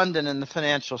City of London in the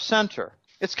financial center.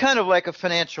 It's kind of like a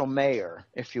financial mayor,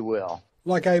 if you will.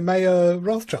 Like a Mayor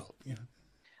Rothschild,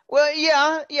 Well,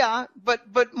 yeah,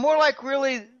 but more like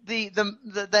really the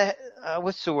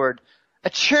what's the word? A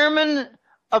chairman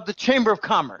of the Chamber of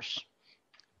Commerce.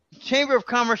 Chamber of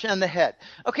Commerce and the head.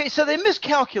 Okay, so they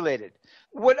miscalculated.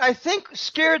 What I think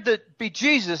scared the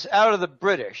bejesus out of the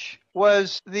British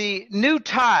was the new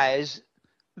ties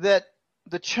that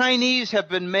the Chinese have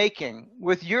been making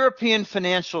with European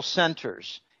financial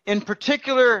centers, in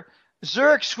particular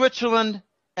Zurich, Switzerland,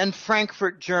 and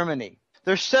Frankfurt, Germany.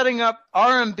 They're setting up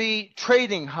RMB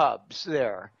trading hubs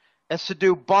there as to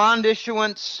do bond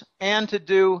issuance and to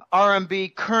do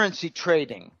RMB currency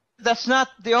trading. That's not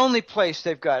the only place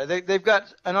they've got it. They've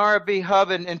got an RMB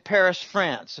hub in Paris,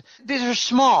 France. These are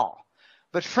small,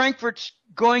 but Frankfurt's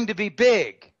going to be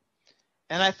big.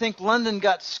 And I think London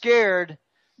got scared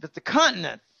that the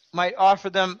continent might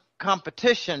offer them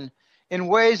competition in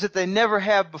ways that they never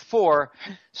have before.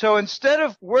 So instead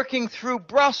of working through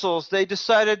Brussels, they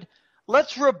decided,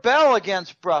 let's rebel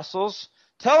against Brussels,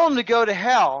 tell them to go to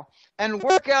hell, and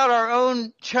work out our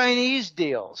own Chinese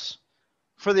deals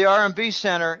for the RMB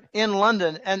Center in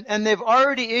London. And they've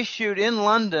already issued in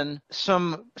London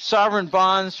some sovereign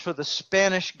bonds for the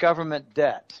Spanish government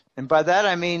debt. And by that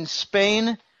I mean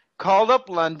Spain called up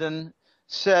London,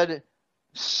 said,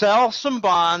 sell some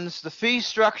bonds, the fee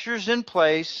structure's in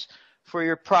place for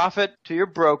your profit to your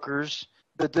brokers.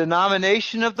 The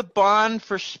denomination of the bond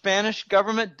for Spanish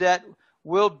government debt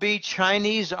will be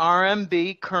Chinese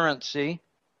RMB currency.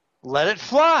 Let it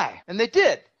fly. And they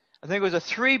did. I think it was a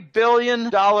 $3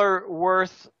 billion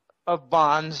worth of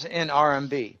bonds in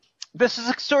RMB. This is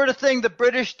the sort of thing the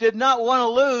British did not want to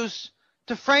lose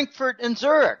to Frankfurt and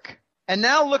Zurich. And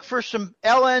now look for some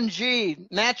LNG,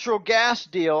 natural gas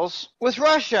deals with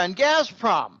Russia and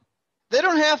Gazprom. They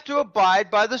don't have to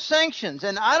abide by the sanctions.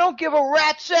 And I don't give a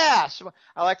rat's ass.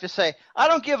 I like to say, I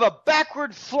don't give a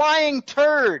backward flying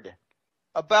turd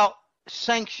about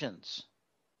sanctions.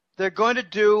 They're going to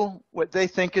do what they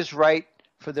think is right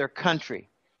for their country.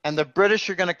 And the British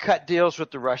are going to cut deals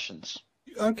with the Russians.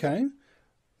 Okay.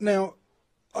 Now,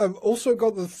 I've also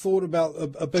got the thought about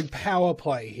a big power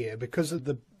play here because of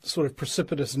the sort of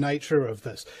precipitous nature of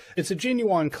this. It's a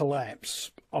genuine collapse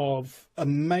of a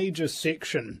major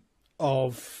section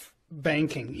of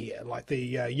banking here, like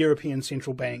the European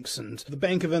central banks and the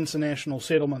Bank of International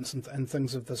Settlements and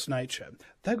things of this nature.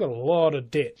 They've got a lot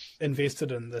of debt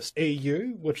invested in this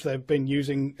EU, which they've been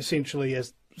using essentially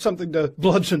as something to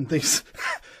bludgeon these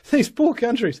these poor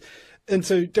countries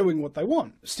into doing what they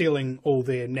want, stealing all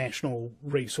their national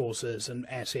resources and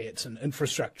assets and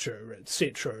infrastructure,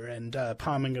 etc., and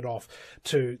palming it off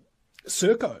to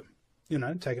Serco,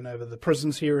 taking over the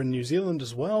prisons here in New Zealand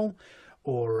as well,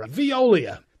 or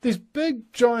Veolia. These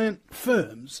big, giant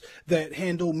firms that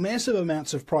handle massive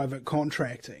amounts of private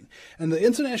contracting. And the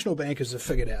international bankers have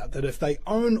figured out that if they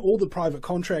own all the private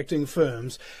contracting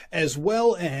firms, as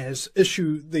well as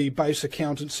issue the base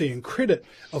accountancy and credit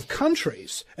of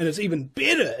countries, and it's even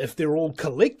better if they're all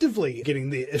collectively getting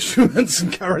their issuance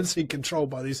and currency controlled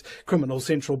by these criminal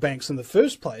central banks in the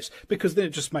first place, because then it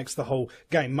just makes the whole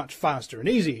game much faster and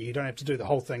easier. You don't have to do the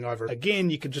whole thing over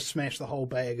again. You can just smash the whole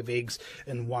bag of eggs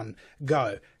in one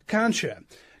go. Can't you?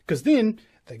 Because then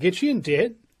they get you in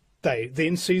debt, they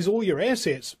then seize all your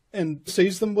assets and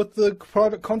seize them with the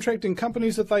private contracting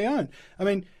companies that they own. I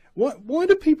mean, why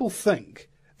do people think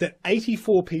that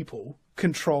 84 people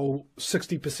control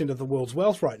 60% of the world's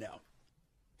wealth right now?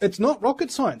 It's not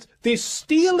rocket science. They're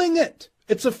stealing it.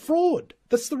 It's a fraud.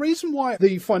 That's the reason why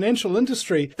the financial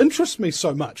industry interests me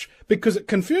so much, because it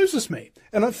confuses me.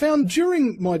 And I found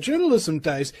during my journalism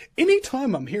days, any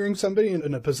time I'm hearing somebody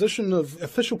in a position of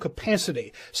official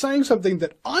capacity saying something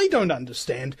that I don't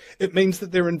understand, it means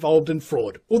that they're involved in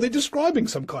fraud, or they're describing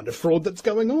some kind of fraud that's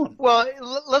going on. Well,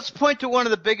 let's point to one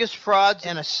of the biggest frauds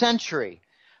in a century.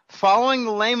 Following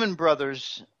the Lehman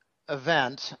Brothers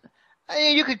event,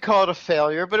 you could call it a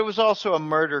failure, but it was also a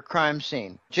murder crime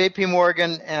scene. J.P.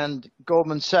 Morgan and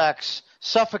Goldman Sachs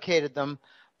suffocated them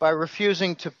by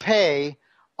refusing to pay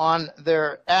on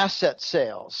their asset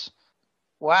sales.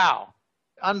 Wow.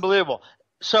 Unbelievable.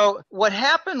 So what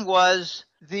happened was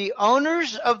the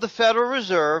owners of the Federal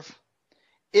Reserve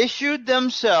issued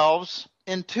themselves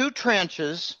in two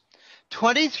tranches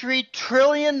 $23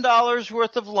 trillion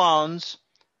worth of loans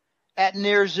at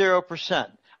near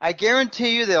 0%. I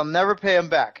guarantee you they'll never pay them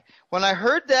back. When I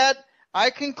heard that, I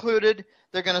concluded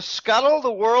they're going to scuttle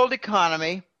the world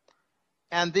economy,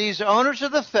 and these owners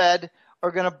of the Fed are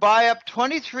going to buy up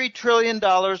 $23 trillion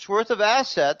worth of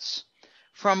assets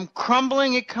from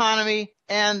crumbling economy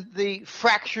and the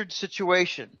fractured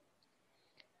situation.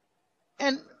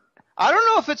 And I don't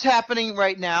know if it's happening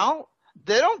right now.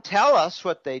 They don't tell us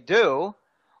what they do.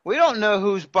 We don't know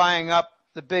who's buying up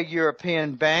the big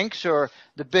European banks or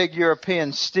the big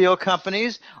European steel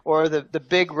companies or the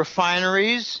big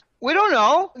refineries. We don't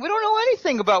know. We don't know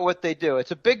anything about what they do.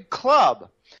 It's a big club.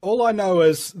 All I know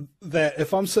is that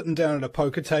if I'm sitting down at a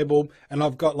poker table and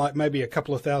I've got like maybe a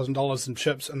couple of $1,000s in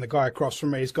chips and the guy across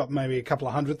from me has got maybe a couple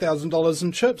of $100,000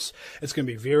 in chips, it's going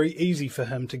to be very easy for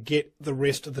him to get the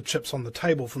rest of the chips on the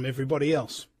table from everybody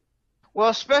else. Well,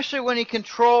 especially when he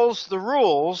controls the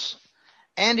rules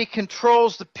and he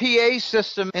controls the PA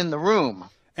system in the room.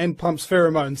 And pumps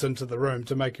pheromones into the room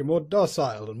to make you more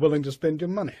docile and willing to spend your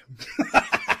money.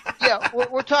 Yeah,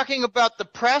 we're talking about the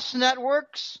press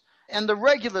networks and the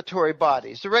regulatory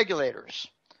bodies, the regulators.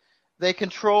 They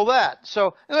control that.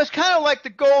 So it's kind of like the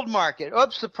gold market.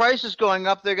 Oops, the price is going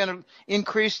up. They're going to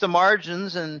increase the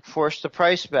margins and force the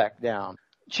price back down.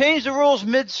 Change the rules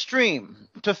midstream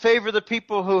to favor the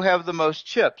people who have the most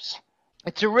chips.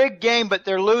 It's a rigged game, but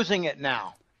they're losing it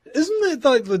now. Isn't that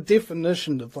like the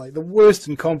definition of like the worst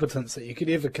incompetence that you could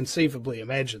ever conceivably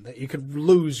imagine, that you could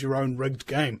lose your own rigged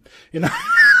game, you know?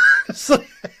 So,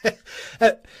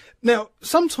 now,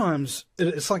 sometimes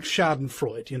it's like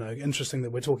Schadenfreude, interesting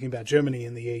that we're talking about Germany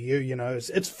and the EU,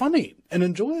 it's funny and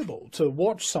enjoyable to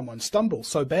watch someone stumble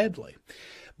so badly.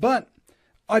 But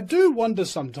I do wonder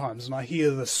sometimes, and I hear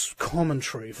this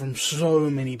commentary from so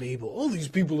many people, oh, these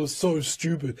people are so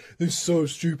stupid, they're so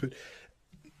stupid.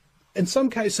 In some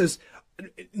cases,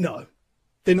 no,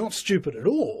 they're not stupid at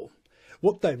all.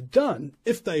 What they've done,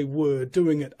 if they were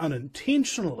doing it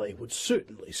unintentionally, would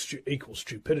certainly equal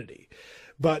stupidity.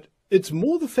 But it's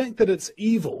more the fact that it's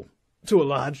evil to a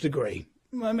large degree.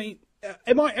 I mean,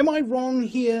 am I wrong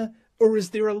here? Or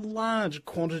is there a large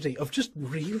quantity of just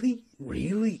really,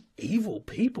 really evil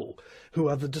people who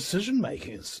are the decision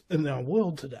makers in our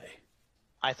world today?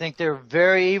 I think they're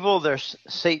very evil. They're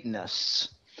Satanists.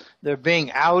 They're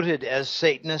being outed as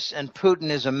Satanists, and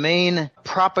Putin is a main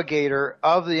propagator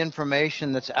of the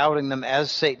information that's outing them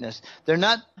as Satanists. They're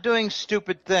not doing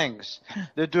stupid things.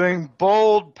 They're doing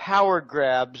bold power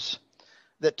grabs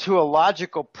that to a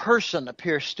logical person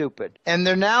appear stupid. And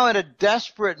they're now in a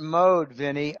desperate mode,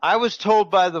 Vinny. I was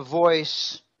told by The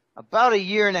Voice about a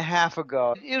year and a half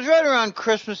ago, it was right around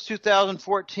Christmas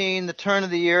 2014, the turn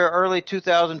of the year, early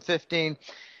 2015.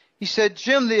 He said,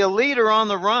 Jim, the elite are on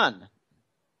the run.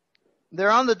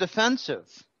 They're on the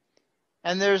defensive.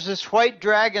 And there's this White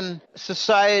Dragon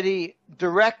Society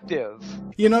directive.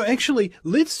 Actually,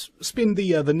 let's spend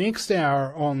the next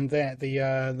hour on that,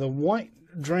 the White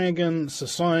Dragon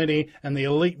Society and the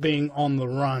elite being on the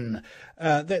run.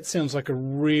 That sounds like a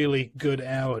really good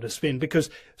hour to spend, because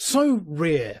so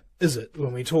rare is it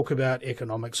when we talk about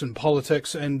economics and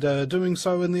politics and doing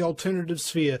so in the alternative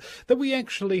sphere that we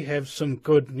actually have some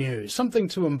good news, something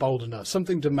to embolden us,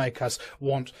 something to make us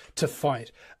want to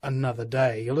fight another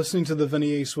day. You're listening to The Vinnie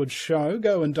Eastwood Show.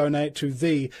 Go and donate to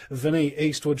the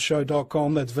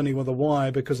VinnieEastwoodShow.com. That's Vinnie with a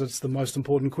Y, because it's the most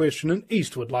important question. And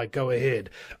Eastwood, go ahead,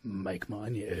 make my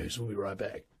news. We'll be right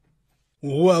back.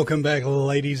 Welcome back,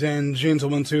 ladies and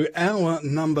gentlemen, to hour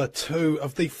number 2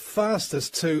 of the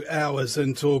fastest 2 hours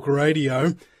in talk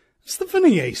radio. It's the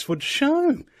Vinnie Eastwood Show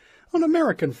on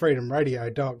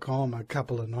AmericanFreedomRadio.com a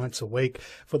couple of nights a week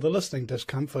for the listening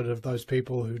discomfort of those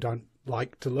people who don't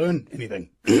like to learn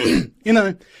anything.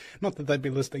 Not that they'd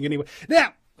be listening anyway.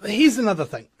 Now, here's another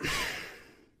thing.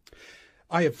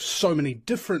 I have so many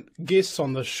different guests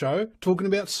on this show talking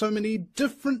about so many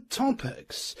different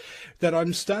topics that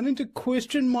I'm starting to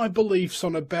question my beliefs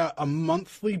on about a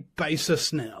monthly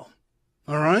basis now.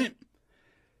 All right?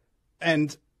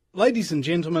 And ladies and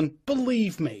gentlemen,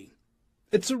 believe me,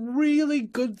 it's a really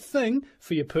good thing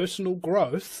for your personal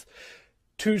growth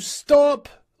to stop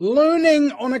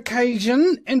learning on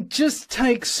occasion and just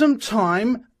take some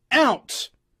time out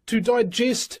to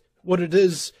digest what it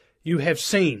is you have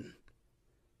seen.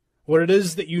 What it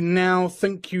is that you now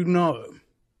think you know.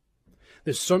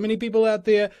 There's so many people out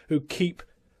there who keep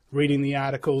reading the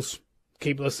articles,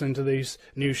 keep listening to these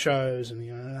new shows,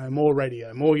 and more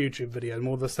radio, more YouTube videos,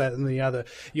 more this, that, and the other.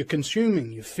 You're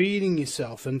consuming, you're feeding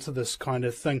yourself into this kind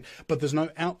of thing, but there's no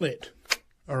outlet,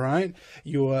 all right?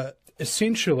 You're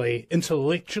essentially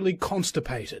intellectually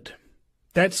constipated.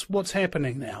 That's what's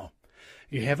happening now.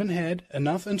 You haven't had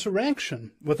enough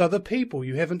interaction with other people.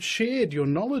 You haven't shared your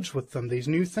knowledge with them, these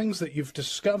new things that you've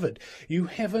discovered. You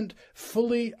haven't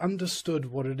fully understood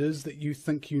what it is that you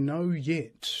think you know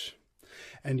yet.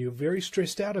 And you're very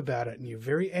stressed out about it, and you're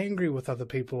very angry with other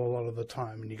people a lot of the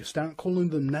time, and you start calling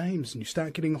them names, and you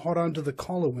start getting hot under the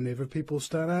collar whenever people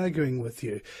start arguing with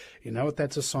you. You know what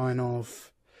that's a sign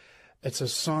of? It's a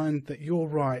sign that you're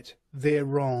right, they're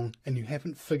wrong, and you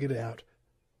haven't figured out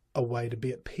a way to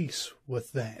be at peace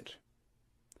with that.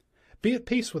 Be at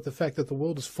peace with the fact that the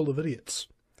world is full of idiots.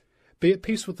 Be at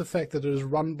peace with the fact that it is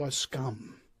run by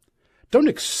scum. Don't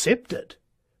accept it,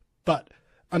 but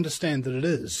understand that it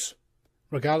is,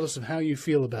 regardless of how you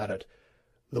feel about it,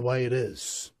 the way it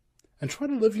is. And try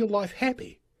to live your life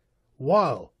happy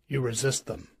while you resist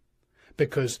them.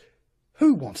 Because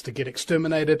who wants to get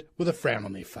exterminated with a frown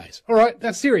on their face? All right,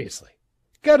 now seriously.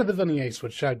 Go to the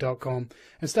VinnieEastwoodShow.com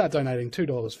and start donating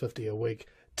 $2.50 a week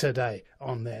today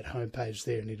on that homepage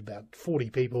there. You need about 40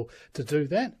 people to do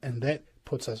that, and that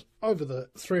puts us over the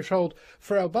threshold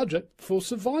for our budget for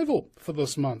survival for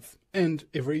this month and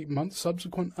every month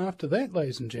subsequent after that,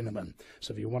 ladies and gentlemen.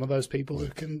 So if you're one of those people who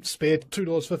can spare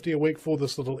 $2.50 a week for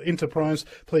this little enterprise,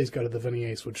 please go to the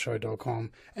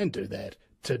VinnieEastwoodShow.com and do that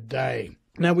today.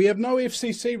 Now, we have no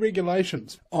FCC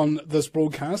regulations on this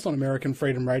broadcast on American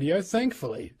Freedom Radio,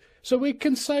 thankfully. So we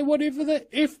can say whatever the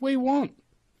F we want.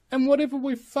 And whatever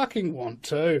we fucking want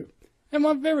too. And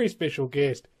my very special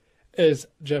guest is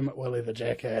Jim Willie the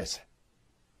Jackass.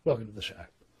 Welcome to the show.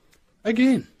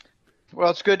 Again. Well,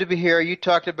 it's good to be here. You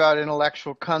talked about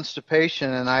intellectual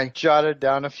constipation, and I jotted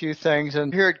down a few things,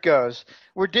 and here it goes.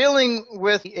 We're dealing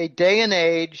with a day and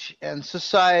age and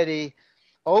society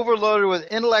overloaded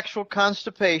with intellectual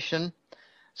constipation,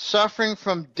 suffering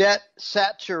from debt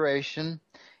saturation,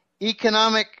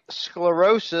 economic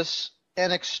sclerosis,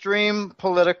 and extreme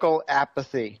political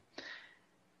apathy.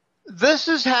 This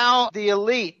is how the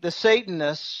elite, the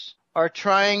Satanists, are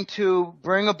trying to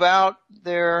bring about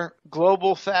their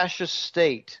global fascist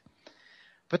state.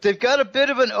 But they've got a bit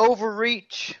of an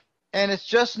overreach, and it's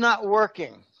just not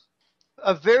working.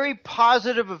 A very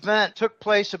positive event took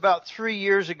place about 3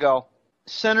 years ago.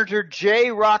 Senator Jay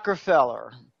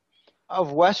Rockefeller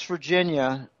of West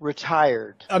Virginia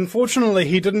retired. Unfortunately,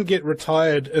 he didn't get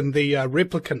retired in the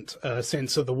replicant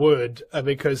sense of the word,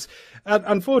 because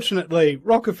unfortunately,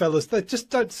 Rockefellers, they just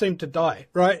don't seem to die,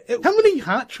 right? How many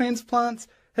heart transplants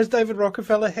has David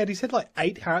Rockefeller had? He's had like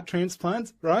 8 heart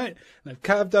transplants, right? And they've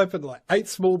carved open like 8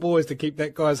 small boys to keep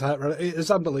that guy's heart running. It's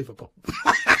unbelievable.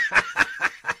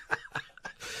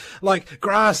 Like,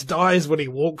 grass dies when he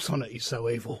walks on it. He's so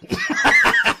evil.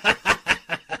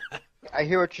 I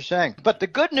hear what you're saying. But the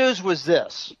good news was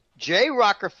this. Jay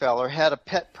Rockefeller had a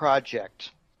pet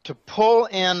project to pull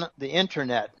in the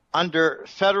internet under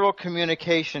federal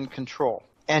communication control,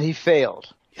 and he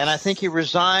failed. And I think he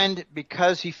resigned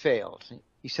because he failed.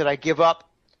 He said, I give up.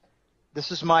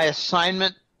 This is my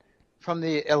assignment from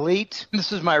the elite.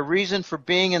 This is my reason for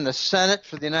being in the Senate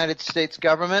for the United States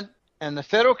government. And the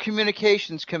Federal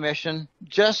Communications Commission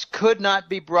just could not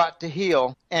be brought to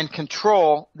heel and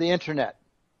control the internet.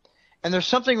 And there's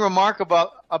something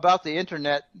remarkable about the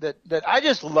internet that I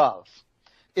just love.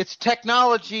 It's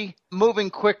technology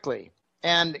moving quickly,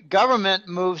 and government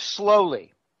moves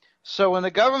slowly. So when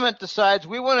the government decides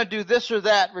we want to do this or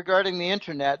that regarding the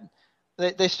internet,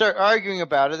 they start arguing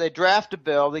about it. They draft a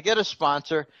bill. They get a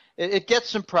sponsor. It gets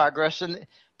some progress. And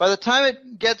by the time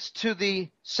it gets to the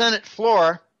Senate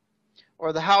floor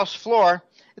or the House floor,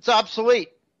 it's obsolete.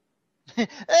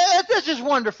 That's just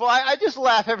wonderful. I just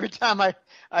laugh every time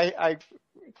I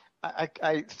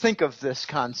think of this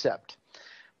concept.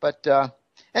 But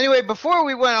anyway, before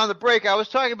we went on the break, I was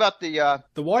talking about the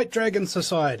White Dragon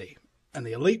Society and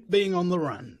the elite being on the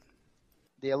run.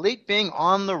 The elite being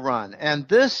on the run. And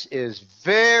this is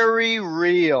very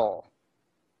real.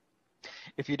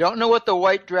 If you don't know what the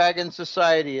White Dragon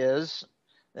Society is,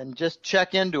 then just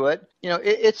check into it. You know,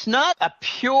 it's not a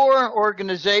pure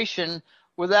organization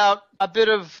without a bit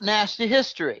of nasty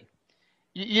history.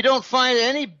 You don't find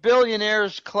any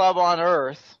billionaires club on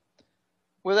earth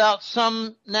without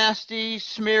some nasty,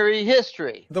 smeary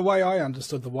history. The way I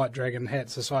understood the White Dragon Hat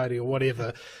Society or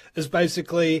whatever is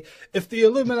basically if the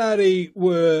Illuminati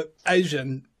were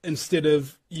Asian instead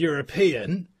of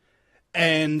European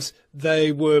and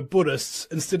they were Buddhists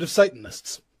instead of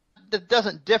Satanists. That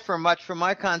doesn't differ much from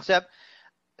my concept.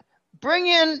 Bring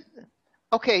in,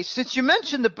 okay, since you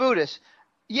mentioned the Buddhists,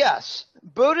 yes,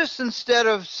 Buddhists instead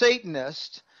of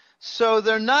Satanists, so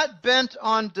they're not bent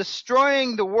on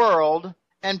destroying the world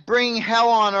and bringing hell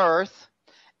on earth,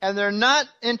 and they're not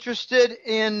interested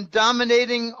in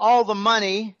dominating all the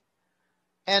money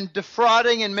and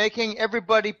defrauding and making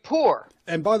everybody poor.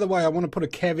 And by the way, I want to put a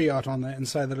caveat on that and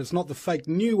say that it's not the fake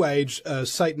New Age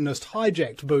Satanist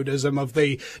hijacked Buddhism of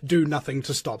the do nothing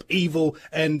to stop evil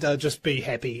and just be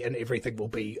happy and everything will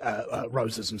be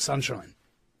roses and sunshine.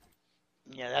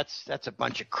 Yeah, that's a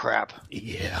bunch of crap.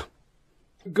 Yeah.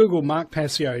 Google Mark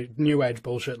Passio New Age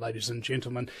bullshit, ladies and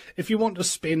gentlemen. If you want to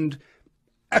spend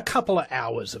a couple of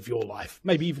hours of your life,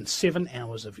 maybe even 7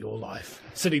 hours of your life,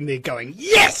 sitting there going,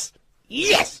 yes,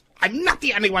 yes, I'm not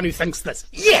the only one who thinks this.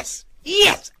 Yes,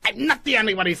 yes, I'm not the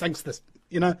only one who thinks this,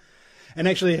 you know, and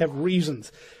actually have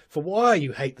reasons for why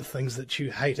you hate the things that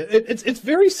you hate. It's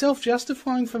very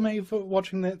self-justifying for me for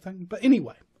watching that thing. But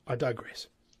anyway, I digress.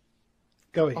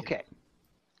 Go ahead. Okay.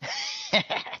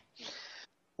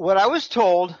 What I was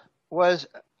told was,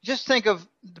 just think of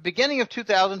the beginning of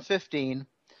 2015,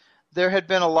 there had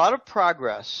been a lot of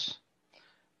progress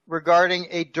regarding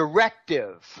a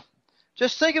directive.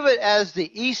 Just think of it as the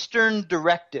Eastern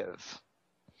Directive.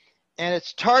 And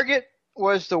its target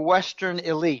was the Western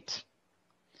elite.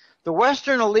 The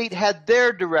Western elite had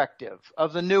their directive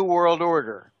of the New World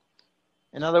Order.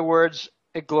 In other words,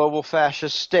 a global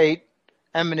fascist state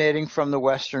emanating from the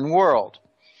Western world.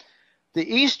 The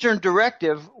Eastern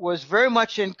Directive was very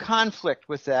much in conflict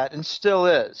with that and still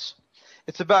is.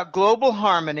 It's about global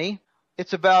harmony.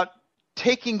 It's about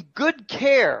taking good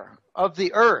care of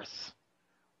the earth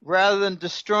rather than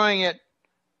destroying it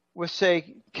with,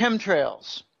 say,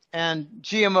 chemtrails and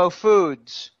GMO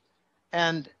foods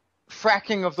and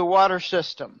fracking of the water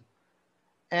system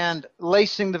and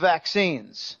lacing the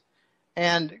vaccines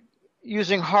and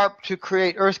using HAARP to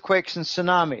create earthquakes and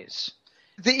tsunamis.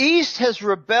 The East has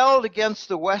rebelled against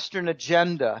the Western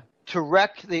agenda to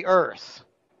wreck the earth.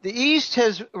 The East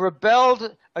has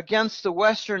rebelled against the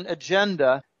Western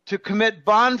agenda to commit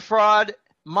bond fraud,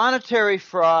 monetary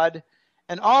fraud,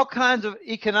 and all kinds of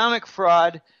economic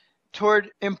fraud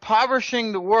toward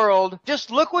impoverishing the world.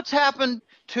 Just look what's happened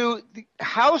to the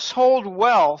household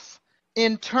wealth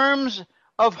in terms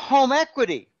of home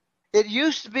equity. It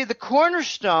used to be the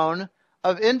cornerstone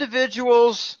of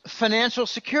individuals' financial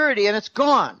security, and it's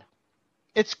gone.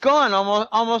 It's gone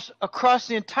almost across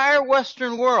the entire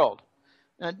Western world.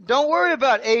 Now, don't worry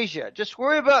about Asia. Just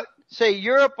worry about, say,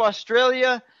 Europe,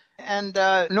 Australia, and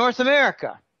North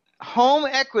America. Home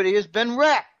equity has been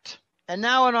wrecked. And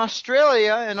now in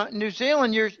Australia and New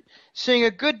Zealand, you're seeing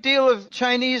a good deal of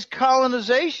Chinese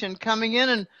colonization coming in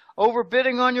and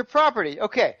overbidding on your property.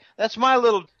 Okay, that's my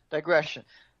little digression.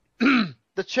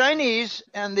 The Chinese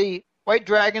and the White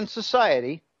Dragon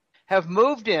Society have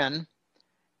moved in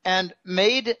and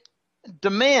made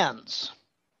demands,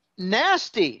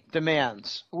 nasty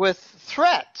demands, with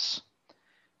threats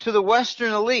to the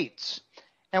Western elites.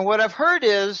 And what I've heard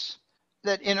is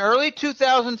that in early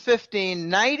 2015,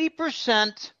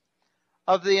 90%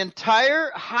 of the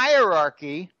entire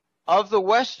hierarchy of the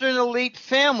Western elite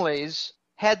families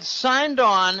had signed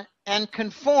on and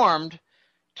conformed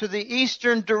to the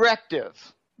Eastern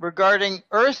Directive regarding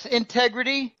earth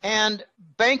integrity and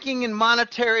banking and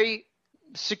monetary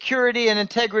security and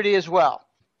integrity as well.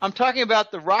 I'm talking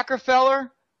about the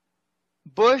Rockefeller,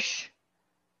 Bush,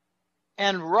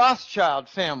 and Rothschild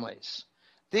families.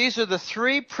 These are the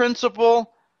three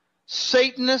principal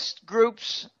Satanist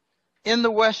groups in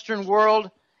the Western world.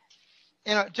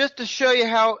 You know, just to show you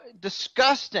how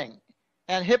disgusting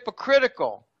and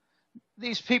hypocritical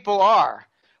these people are.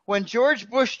 When George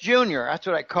Bush Jr., that's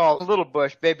what I call little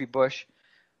Bush, baby Bush,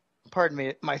 pardon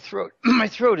me, my throat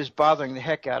is bothering the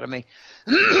heck out of me.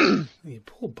 You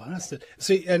poor bastard.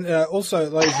 See, and also,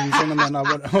 ladies and gentlemen,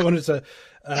 I wanted to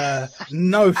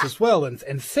note as well,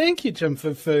 and thank you, Jim,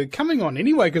 for coming on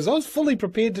anyway, because I was fully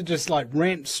prepared to just like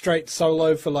rant straight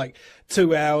solo for like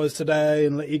 2 hours today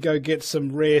and let you go get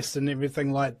some rest and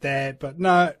everything like that. But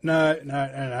no.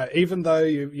 Even though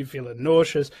you're feeling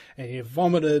nauseous and you've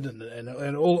vomited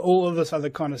and all of this other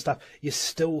kind of stuff, you're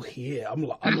still here.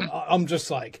 I'm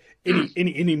just like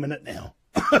any minute now.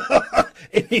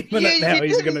 Any minute now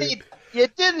he's going to. You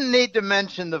didn't need to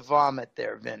mention the vomit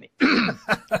there, Vinny.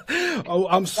 Oh,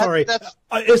 I'm sorry.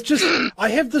 It's just I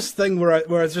have this thing where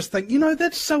I just think,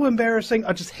 that's so embarrassing.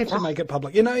 I just have to make it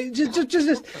public.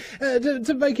 Just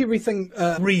to make everything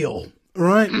real,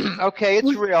 right? Okay,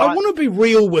 it's real. I want to be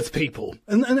real with people,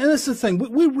 and that's the thing.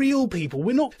 We're real people.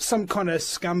 We're not some kind of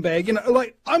scumbag.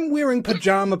 Like I'm wearing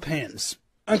pajama pants.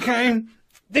 Okay,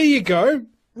 there you go,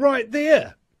 right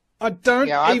there. I don't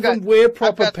even wear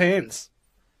proper pants.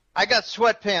 I got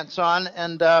sweatpants on,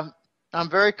 and I'm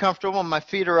very comfortable. My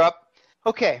feet are up.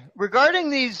 Okay, regarding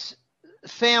these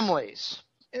families,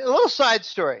 a little side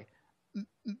story.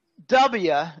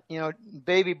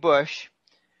 Baby Bush,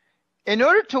 in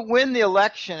order to win the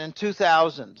election in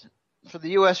 2000 for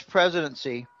the U.S.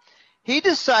 presidency, he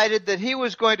decided that he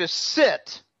was going to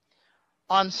sit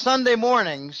on Sunday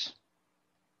mornings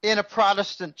in a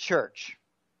Protestant church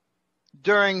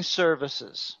during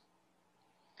services.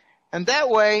 And that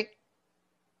way,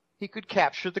 he could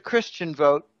capture the Christian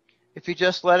vote if he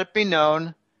just let it be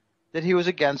known that he was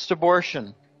against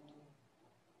abortion.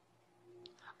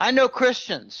 I know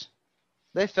Christians.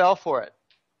 They fell for it.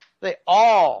 They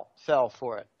all fell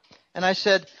for it. And I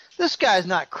said, this guy's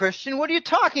not Christian. What are you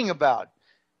talking about?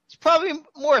 He's probably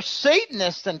more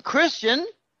Satanist than Christian.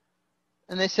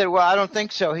 And they said, well, I don't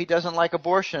think so. He doesn't like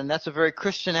abortion. That's a very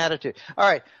Christian attitude. All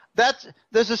right.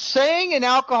 There's a saying in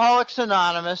Alcoholics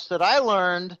Anonymous that I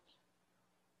learned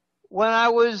when I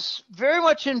was very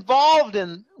much involved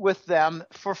with them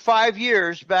for 5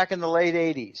 years back in the late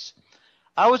 80s.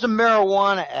 I was a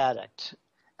marijuana addict,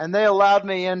 and they allowed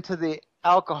me into the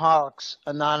Alcoholics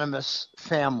Anonymous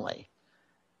family.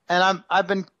 And I've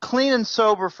been clean and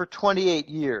sober for 28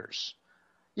 years.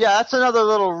 Yeah, that's another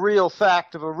little real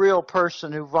fact of a real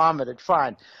person who vomited.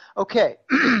 Fine. Okay,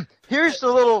 here's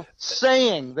the little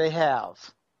saying they have.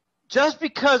 Just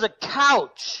because a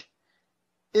couch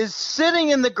is sitting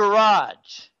in the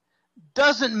garage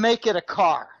doesn't make it a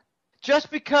car.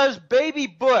 Just because Baby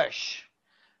Bush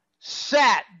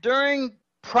sat during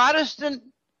Protestant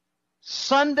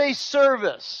Sunday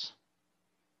service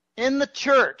in the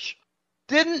church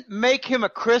didn't make him a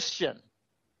Christian.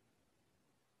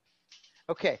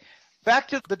 Okay, back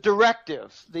to the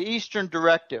directive, the Eastern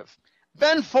Directive.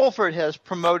 Ben Fulford has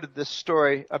promoted this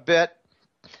story a bit,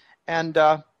 and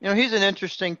he's an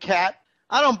interesting cat.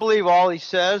 I don't believe all he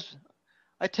says.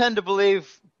 I tend to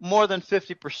believe more than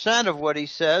 50% of what he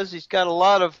says. He's got a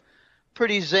lot of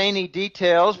pretty zany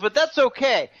details, but that's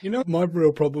okay. My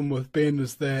real problem with Ben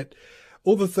is that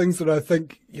all the things that I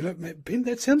think, Ben,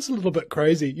 that sounds a little bit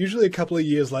crazy. Usually a couple of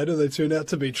years later, they turn out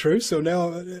to be true. So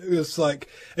now it's like,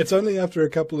 it's only after a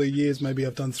couple of years, maybe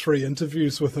I've done 3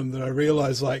 interviews with him, that I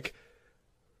realize, like,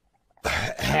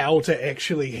 how to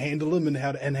actually handle him and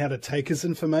how to take his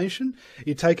information.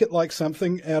 You take it like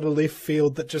something out of left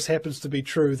field that just happens to be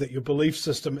true, that your belief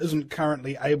system isn't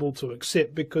currently able to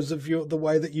accept because of the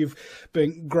way that you've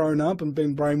been grown up and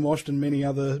been brainwashed in many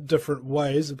other different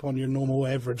ways upon your normal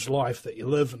average life that you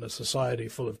live in a society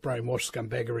full of brainwashed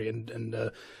scumbaggery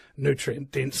and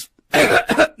nutrient-dense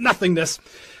nothingness.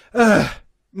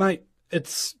 Mate,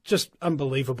 it's just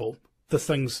unbelievable. The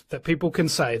things that people can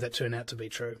say that turn out to be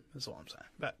true is all I'm saying.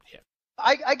 But yeah,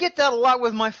 I get that a lot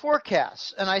with my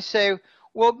forecasts, and I say,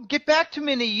 well, get back to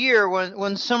me in a year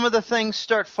when some of the things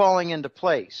start falling into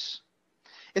place.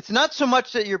 It's not so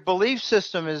much that your belief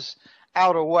system is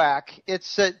out of whack,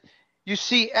 it's that you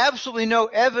see absolutely no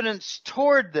evidence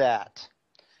toward that.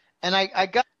 And I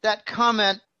got that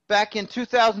comment back in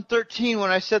 2013 when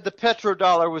I said the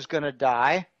petrodollar was going to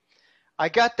die. I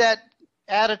got that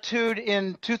attitude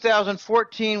in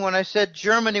 2014 when I said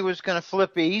Germany was going to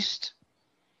flip east.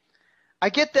 I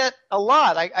get that a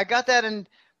lot. I got that in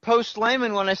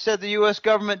post-Lehman when I said the U.S.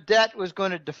 government debt was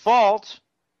going to default.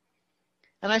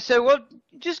 And I said, well,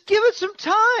 just give it some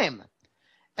time.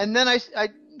 And then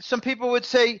some people would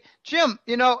say, Jim,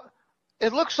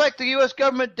 it looks like the U.S.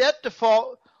 government debt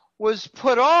default was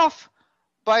put off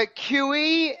by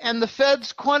QE and the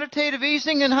Fed's quantitative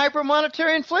easing and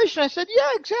hypermonetary inflation. I said,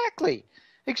 yeah, exactly.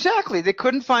 Exactly. They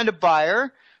couldn't find a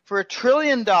buyer for $1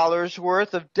 trillion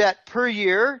worth of debt per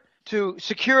year to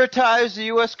securitize the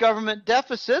U.S. government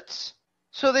deficits.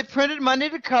 So they printed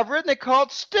money to cover it, and they call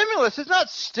it stimulus. It's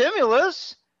not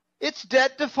stimulus. It's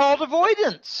debt default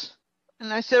avoidance.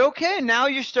 And I said, okay, now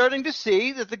you're starting to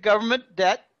see that the government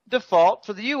debt default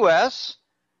for the U.S.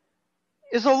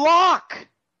 is a lock.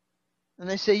 And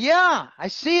they say, yeah, I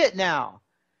see it now.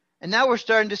 And now we're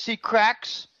starting to see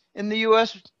cracks in the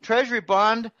U.S. Treasury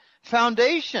bond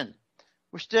foundation.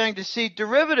 We're starting to see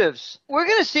derivatives. We're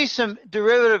going to see some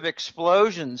derivative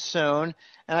explosions soon,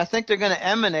 and I think they're going to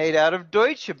emanate out of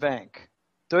Deutsche Bank.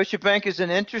 Deutsche Bank is an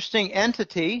interesting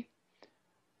entity,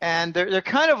 and they're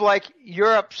kind of like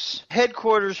Europe's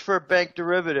headquarters for bank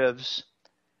derivatives,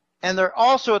 and they're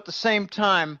also at the same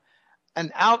time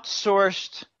an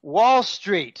outsourced Wall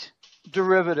Street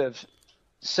derivative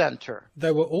center.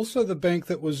 They were also the bank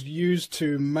that was used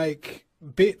to make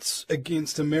bets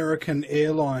against American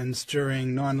airlines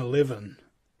during 9/11.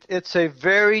 It's a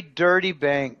very dirty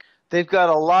bank. They've got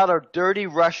a lot of dirty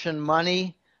Russian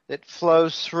money that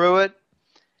flows through it.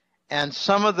 And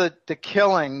some of the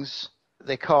killings,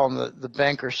 they call them the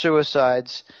banker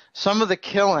suicides, some of the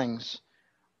killings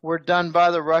were done by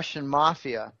the Russian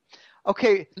mafia.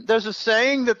 Okay, there's a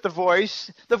saying that the voice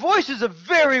is a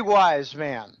very wise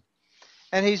man.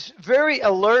 And he's very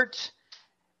alert,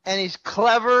 and he's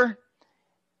clever,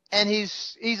 and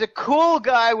he's a cool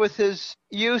guy with his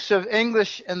use of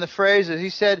English and the phrases. He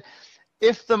said,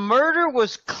 if the murder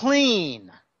was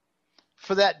clean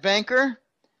for that banker,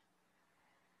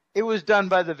 it was done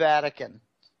by the Vatican.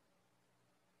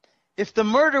 If the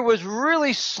murder was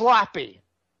really sloppy,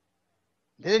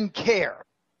 they didn't care,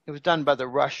 it was done by the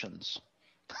Russians.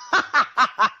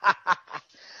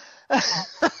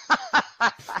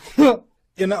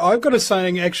 I've got a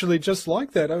saying actually just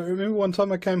like that. I remember one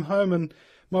time I came home and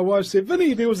my wife said,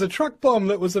 Vinny, there was a truck bomb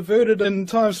that was averted in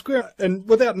Times Square. And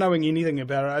without knowing anything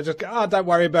about it, I just go, don't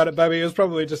worry about it, baby. It was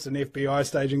probably just an FBI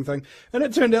staging thing. And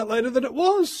it turned out later that it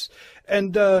was.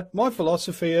 And my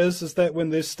philosophy is that when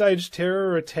there's staged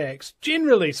terror attacks,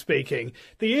 generally speaking,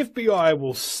 the FBI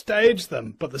will stage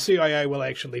them, but the CIA will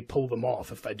actually pull them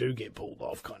off if they do get pulled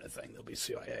off, kind of thing. There'll be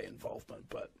CIA involvement,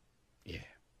 but yeah.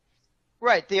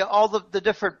 Right, all the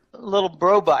different little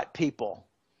robot people.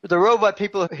 The robot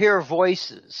people hear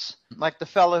voices, like the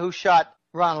fellow who shot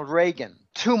Ronald Reagan.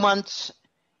 2 months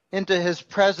into his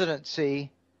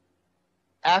presidency,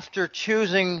 after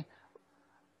choosing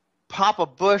Papa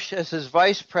Bush as his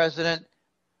vice president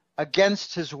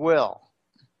against his will.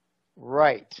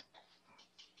 Right.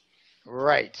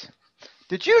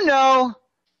 Did you know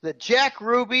that Jack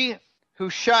Ruby, who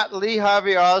shot Lee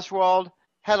Harvey Oswald,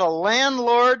 had a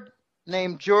landlord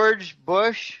named George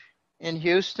Bush in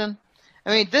Houston?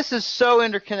 I mean, this is so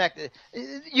interconnected.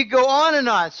 You go on and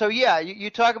on. So, yeah, you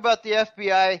talk about the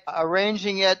FBI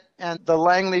arranging it and the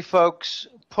Langley folks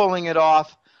pulling it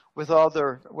off with all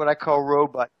their what I call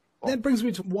robot. That brings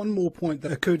me to one more point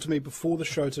that occurred to me before the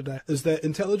show today, is that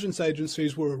intelligence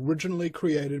agencies were originally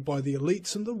created by the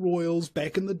elites and the royals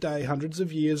back in the day, hundreds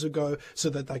of years ago,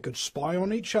 so that they could spy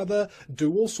on each other,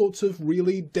 do all sorts of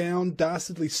really down,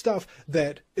 dastardly stuff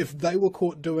that if they were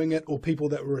caught doing it or people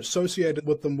that were associated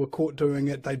with them were caught doing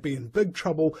it, they'd be in big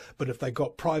trouble. But if they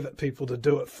got private people to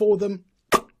do it for them,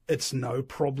 it's no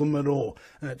problem at all.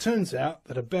 And it turns out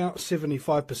that about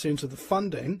 75% of the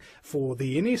funding for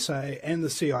the NSA and the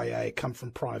CIA come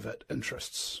from private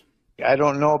interests. I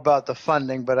don't know about the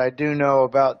funding, but I do know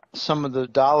about some of the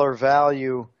dollar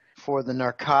value for the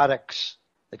narcotics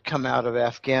that come out of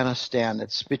Afghanistan.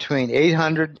 It's between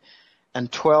 $800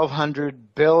 and $1,200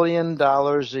 billion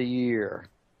a year.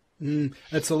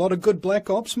 It's a lot of good black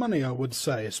ops money, I would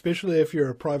say, especially if you're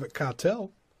a private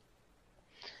cartel.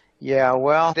 Yeah,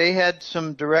 well, they had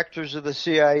some directors of the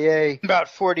CIA about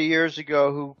 40 years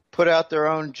ago who put out their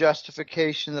own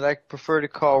justification that I prefer to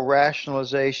call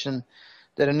rationalization,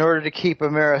 that in order to keep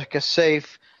America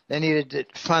safe, they needed to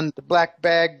fund the black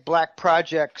bag, black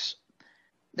projects.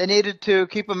 They needed to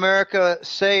keep America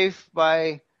safe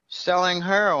by selling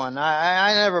heroin.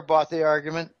 I never bought the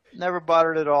argument, never bought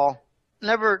it at all.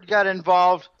 Never got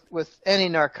involved with any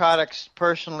narcotics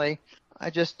personally.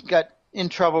 I just got in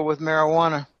trouble with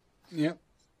marijuana. Yep.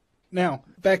 Now,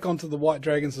 back onto the White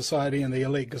Dragon Society and the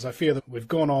elite, because I fear that we've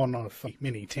gone on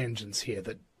many tangents here.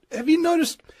 Have you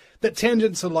noticed that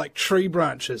tangents are like tree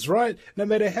branches, right? No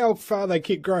matter how far they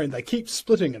keep growing, they keep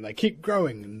splitting and they keep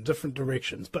growing in different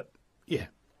directions. But, yeah,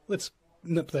 let's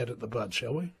nip that at the bud,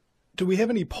 shall we? Do we have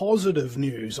any positive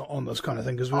news on this kind of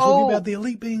thing? Because we're talking about the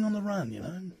elite being on the run, you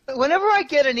know? Whenever I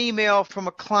get an email from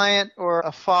a client or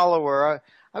a follower,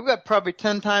 I've got probably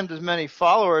 10 times as many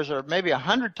followers or maybe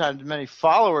 100 times as many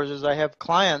followers as I have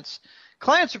clients.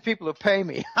 Clients are people who pay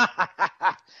me.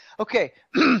 Okay,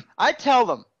 I tell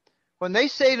them, when they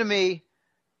say to me,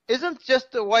 isn't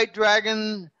just the White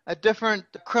Dragon a different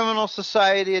criminal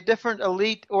society, a different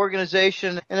elite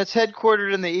organization, and it's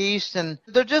headquartered in the East, and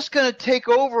they're just going to take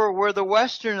over where the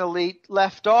Western elite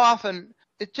left off, and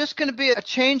it's just going to be a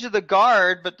change of the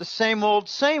guard, but the same old,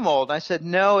 same old. I said,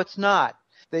 no, it's not.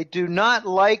 They do not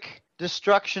like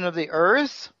destruction of the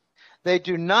earth. They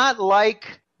do not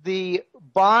like the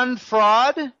bond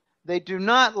fraud. They do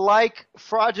not like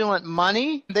fraudulent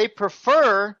money. They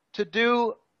prefer to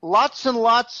do lots and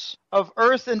lots of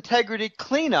earth integrity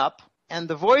cleanup. And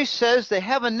the voice says they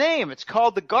have a name. It's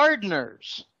called the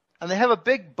Gardeners. And they have a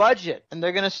big budget. And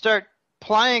they're going to start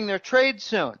plying their trade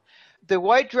soon. The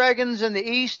White Dragons in the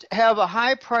East have a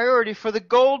high priority for the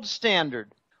gold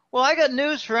standard. Well, I got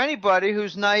news for anybody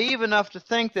who's naive enough to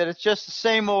think that it's just the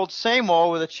same old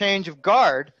with a change of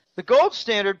guard. The gold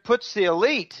standard puts the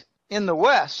elite in the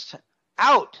West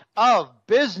out of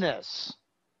business.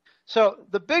 So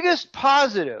the biggest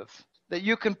positive that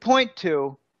you can point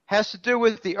to has to do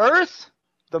with the earth,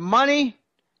 the money,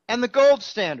 and the gold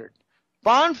standard.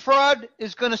 Bond fraud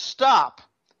is going to stop.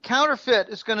 Counterfeit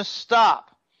is going to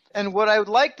stop. And what I would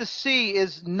like to see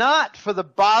is not for the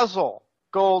Basel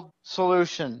gold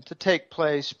solution to take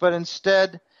place, but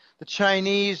instead the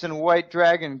Chinese and White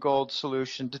Dragon gold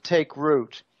solution to take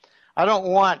root. I don't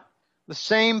want the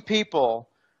same people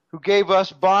who gave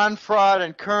us bond fraud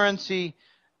and currency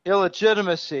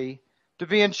illegitimacy to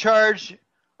be in charge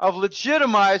of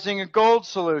legitimizing a gold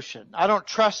solution. I don't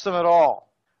trust them at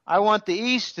all. I want the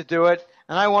East to do it,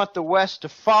 and I want the West to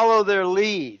follow their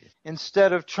lead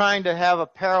instead of trying to have a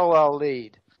parallel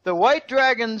lead. The White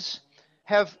Dragons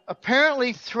have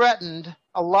apparently threatened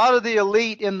a lot of the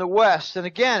elite in the West. And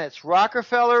again, it's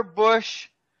Rockefeller, Bush,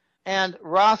 and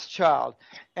Rothschild.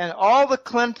 And all the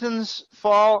Clintons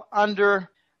fall under,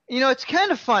 it's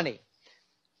kind of funny.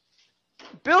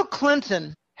 Bill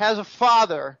Clinton has a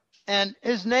father, and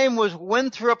his name was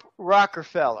Winthrop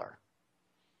Rockefeller.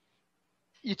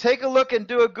 You take a look and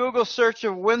do a Google search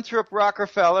of Winthrop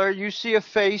Rockefeller, you see a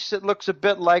face that looks a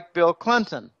bit like Bill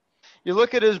Clinton. You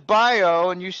look at his bio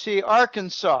and you see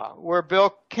Arkansas, where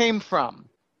Bill came from.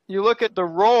 You look at the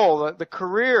role, the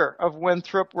career of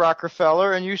Winthrop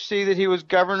Rockefeller, and you see that he was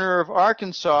governor of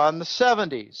Arkansas in the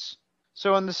 70s.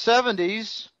 So in the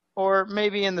 70s, or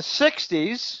maybe in the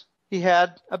 60s, he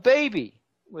had a baby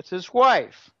with his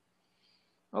wife.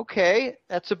 Okay,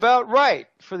 that's about right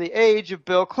for the age of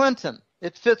Bill Clinton.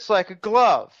 It fits like a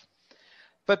glove.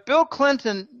 But Bill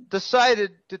Clinton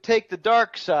decided to take the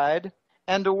dark side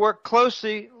and to work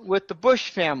closely with the Bush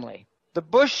family. The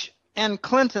Bush and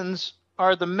Clintons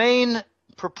are the main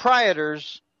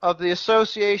proprietors of the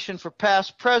Association for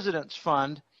Past Presidents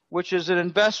Fund, which is an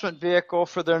investment vehicle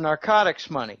for their narcotics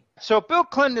money. So Bill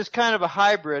Clinton is kind of a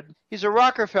hybrid. He's a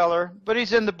Rockefeller, but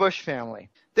he's in the Bush family.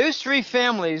 Those three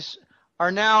families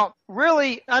are now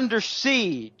really under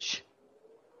siege.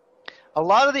 A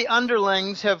lot of the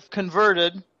underlings have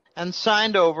converted and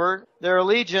signed over their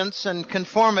allegiance and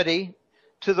conformity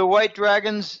to the White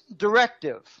Dragon's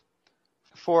directive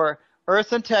for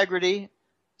earth integrity,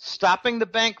 stopping the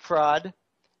bank fraud,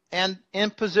 and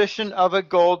imposition of a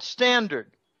gold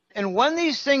standard. And when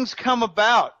these things come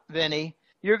about, Vinny,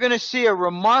 you're going to see a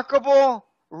remarkable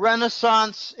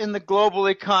renaissance in the global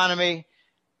economy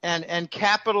and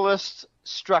capitalist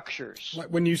structures. Like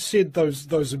when you said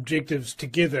those objectives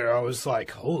together, I was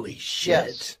like, holy shit.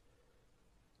 Yes.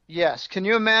 Yes. Can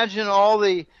you imagine all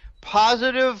the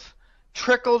positive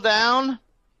trickle down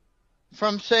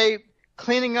from, say,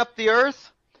 cleaning up the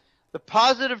earth? The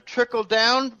positive trickle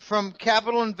down from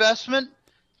capital investment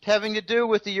having to do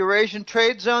with the Eurasian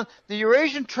trade zone. The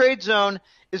Eurasian trade zone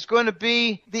is going to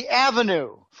be the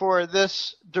avenue for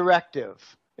this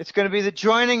directive. It's going to be the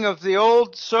joining of the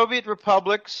old Soviet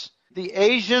republics, the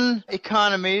Asian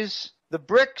economies, the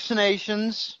BRICS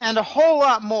nations, and a whole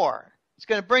lot more. It's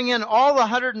going to bring in all the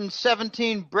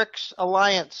 117 BRICS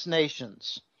alliance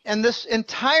nations. And this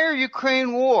entire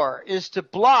Ukraine war is to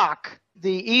block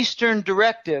the Eastern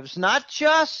directives, not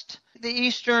just the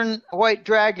Eastern White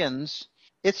Dragons.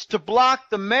 It's to block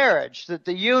the marriage,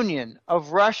 the union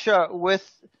of Russia with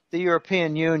the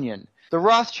European Union. The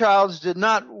Rothschilds did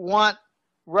not want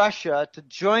Russia to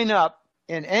join up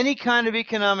in any kind of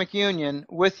economic union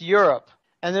with Europe.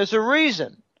 And there's a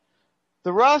reason.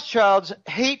 The Rothschilds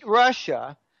hate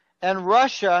Russia, and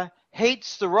Russia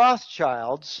hates the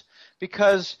Rothschilds,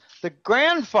 because the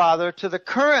grandfather to the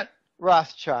current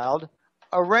Rothschild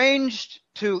arranged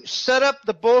to set up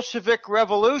the Bolshevik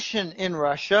Revolution in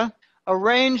Russia,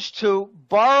 arranged to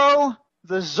borrow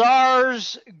the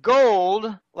Tsar's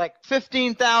gold, like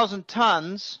 15,000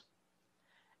 tons,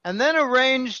 and then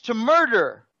arranged to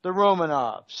murder the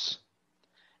Romanovs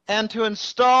and to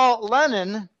install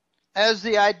Lenin as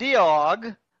the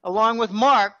ideologue, along with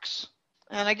Marx,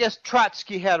 and I guess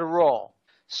Trotsky had a role.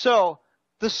 So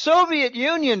the Soviet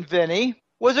Union, Vinny,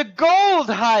 was a gold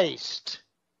heist.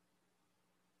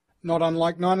 Not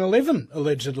unlike 9/11,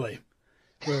 allegedly.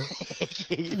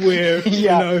 Where you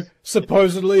know,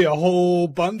 supposedly a whole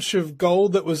bunch of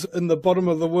gold that was in the bottom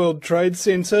of the World Trade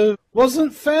Center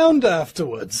wasn't found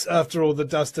afterwards, after all the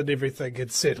dust and everything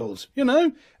had settled, you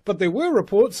know. But there were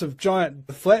reports of giant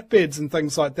flatbeds and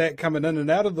things like that coming in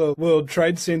and out of the World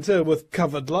Trade Center with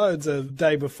covered loads a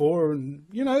day before, and,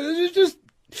 you know, it just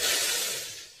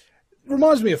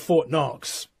reminds me of Fort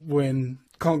Knox, when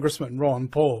Congressman Ron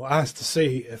Paul asked to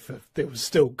see if there was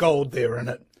still gold there in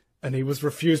it, and he was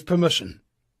refused permission.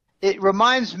 It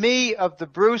reminds me of the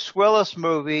Bruce Willis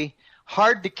movie,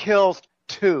 Hard to Kill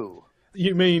 2.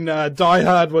 You mean Die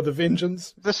Hard with a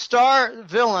Vengeance? The star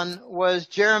villain was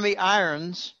Jeremy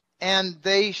Irons, and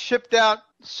they shipped out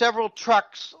several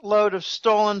trucks load of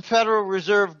stolen Federal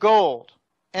Reserve gold,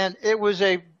 and it was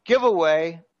a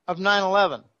giveaway of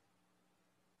 9/11.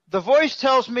 The voice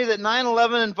tells me that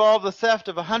 9/11 involved the theft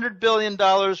of $100 billion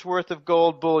worth of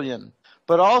gold bullion,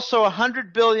 but also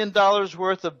 $100 billion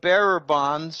worth of bearer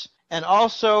bonds, and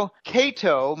also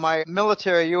Cato, my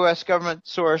military U.S. government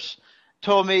source,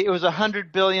 told me it was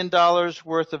 $100 billion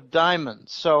worth of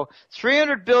diamonds. So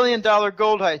 $300 billion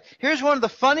gold heist. Here's one of the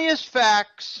funniest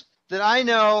facts that I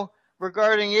know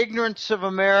regarding ignorance of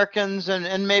Americans,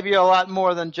 and maybe a lot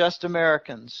more than just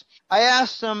Americans. I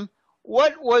asked them,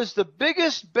 what was the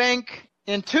biggest bank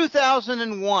in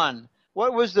 2001?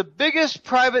 What was the biggest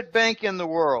private bank in the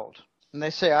world? And they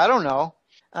say, I don't know.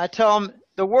 And I tell them,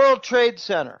 the World Trade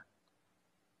Center.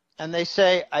 And they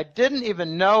say, I didn't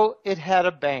even know it had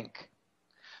a bank.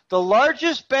 The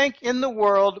largest bank in the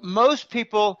world, most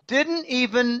people didn't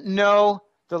even know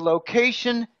the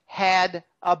location had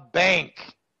a bank.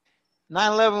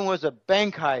 9/11 was a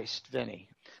bank heist, Vinny.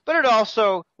 But it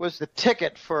also was the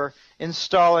ticket for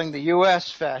installing the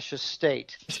U.S. fascist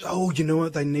state. Oh, you know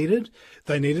what they needed?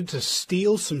 They needed to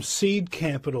steal some seed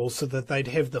capital so that they'd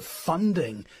have the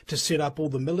funding to set up all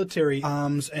the military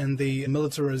arms and the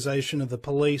militarization of the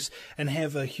police, and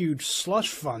have a huge slush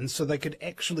fund so they could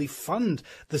actually fund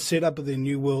the setup of the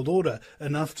New World Order,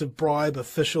 enough to bribe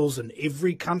officials in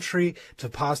every country to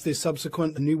pass their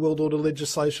subsequent New World Order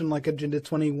legislation like Agenda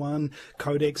 21,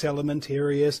 Codex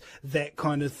Alimentarius, that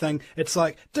kind of thing. It's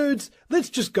like, dudes, let's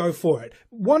just go for it.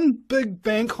 One big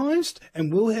bank heist,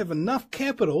 and we'll have enough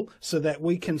capital so that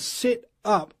we can set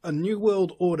up a new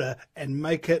world order and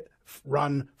make it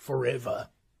run forever.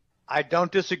 I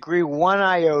don't disagree one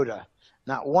iota,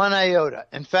 not one iota.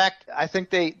 In fact, I think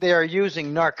they are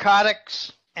using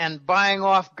narcotics and buying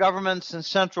off governments and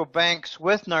central banks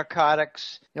with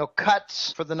narcotics,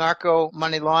 cuts for the narco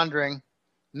money laundering,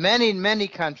 many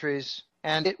countries.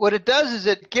 And what it does is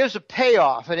it gives a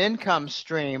payoff, an income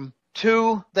stream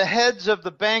to the heads of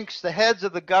the banks, the heads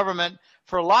of the government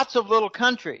for lots of little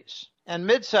countries and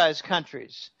mid-sized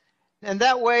countries. And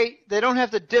that way they don't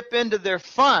have to dip into their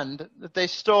fund that they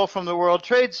stole from the World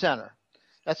Trade Center.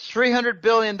 That's $300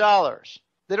 billion.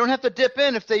 They don't have to dip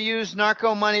in if they use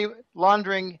narco money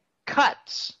laundering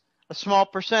cuts. A small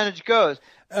percentage goes.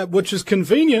 Which is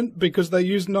convenient because they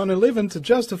used 9/11 to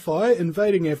justify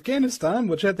invading Afghanistan,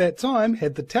 which at that time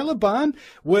had the Taliban,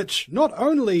 which not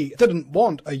only didn't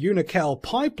want a Unocal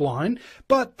pipeline,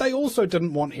 but they also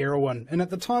didn't want heroin. And at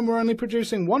the time were only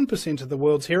producing 1% of the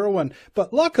world's heroin.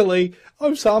 But luckily,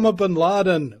 Osama bin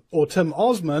Laden, or Tim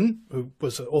Osman, who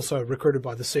was also recruited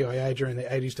by the CIA during the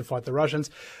 80s to fight the Russians,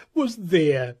 was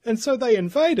there. And so they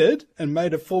invaded and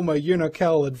made a former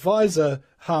Unocal advisor,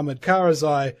 Hamid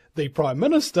Karzai, the Prime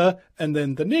Minister, and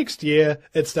then the next year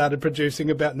it started producing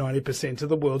about 90% of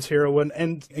the world's heroin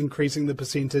and increasing the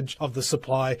percentage of the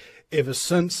supply ever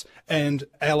since. And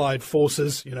Allied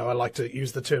forces, I like to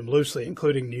use the term loosely,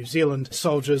 including New Zealand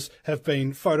soldiers, have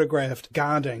been photographed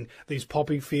guarding these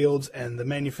poppy fields and the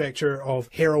manufacture of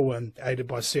heroin aided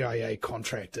by CIA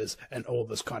contractors and all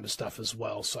this kind of stuff as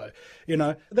well. So,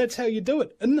 that's how you do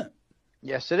it, isn't it?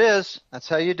 Yes, it is. That's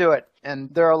how you do it.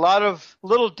 And there are a lot of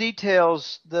little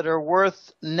details that are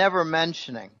worth never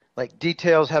mentioning, like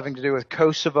details having to do with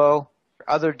Kosovo,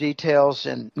 other details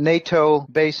in NATO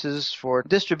bases for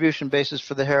distribution bases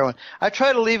for the heroin. I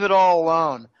try to leave it all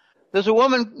alone. There's a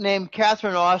woman named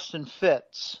Catherine Austin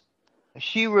Fitts.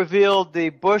 She revealed the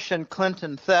Bush and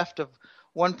Clinton theft of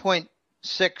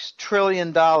 $1.6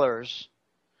 trillion,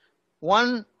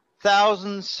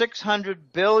 $1,600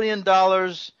 billion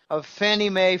of Fannie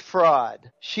Mae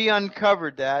fraud. She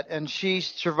uncovered that, and she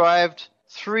survived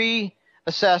 3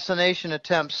 assassination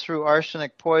attempts through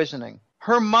arsenic poisoning.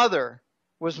 Her mother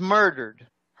was murdered.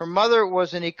 Her mother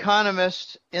was an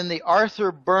economist in the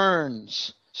Arthur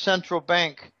Burns central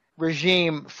bank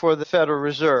regime for the Federal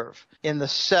Reserve in the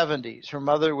 70s. Her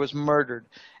mother was murdered.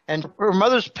 And her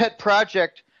mother's pet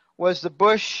project was the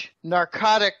Bush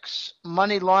narcotics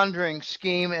money laundering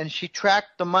scheme, and she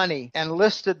tracked the money and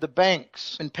listed the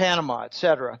banks in Panama,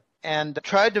 etc., and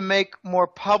tried to make more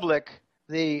public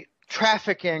the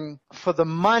trafficking for the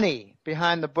money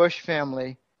behind the Bush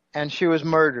family, and she was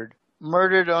murdered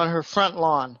on her front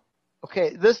lawn.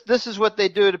 Okay, this is what they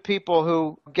do to people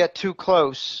who get too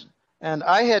close. And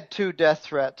I had 2 death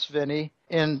threats, Vinny,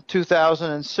 in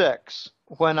 2006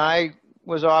 when I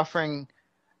was offering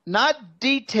not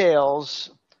details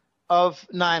of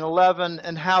 9/11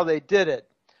 and how they did it,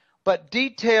 but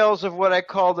details of what I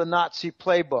call the Nazi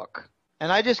playbook.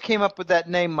 And I just came up with that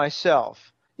name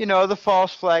myself. The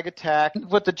false flag attack.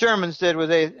 What the Germans did was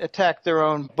they attacked their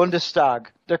own Bundestag,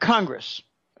 their Congress,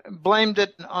 blamed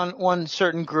it on one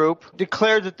certain group,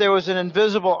 declared that there was an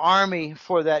invisible army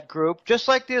for that group, just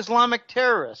like the Islamic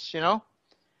terrorists,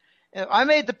 I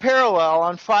made the parallel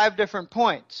on 5 different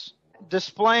points,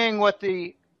 displaying what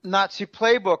the Nazi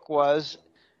playbook was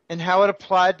and how it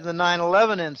applied to the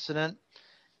 9/11 incident,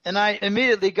 and I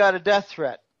immediately got a death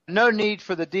threat. No need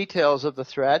for the details of the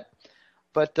threat,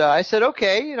 but I said,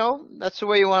 okay, that's the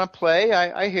way you want to play.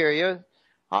 I hear you.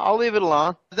 I'll leave it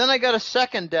alone. Then I got a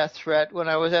second death threat when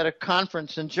I was at a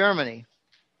conference in Germany,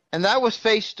 and that was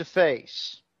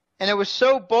face-to-face. And it was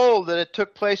so bold that it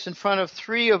took place in front of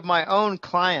 3 of my own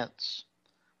clients,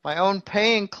 my own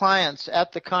paying clients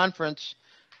at the conference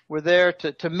were there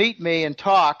to meet me and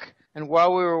talk. And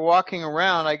while we were walking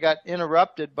around, I got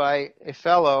interrupted by a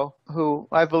fellow who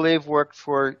I believe worked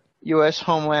for U.S.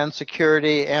 Homeland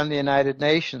Security and the United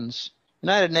Nations.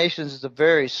 United Nations is a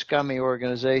very scummy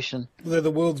organization. They're the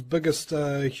world's biggest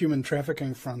human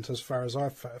trafficking front, as far as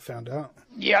I've found out.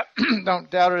 Yeah,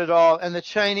 don't doubt it at all. And the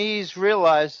Chinese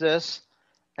realize this,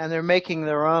 and they're making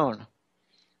their own.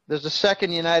 There's a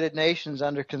second United Nations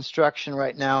under construction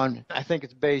right now, and I think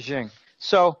it's Beijing.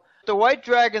 So the White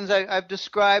Dragons I've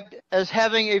described as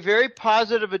having a very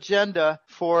positive agenda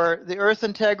for the earth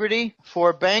integrity,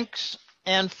 for banks,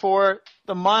 and for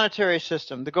the monetary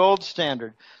system, the gold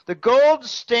standard. The gold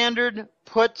standard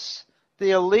puts the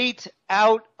elite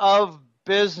out of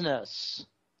business.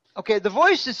 Okay, the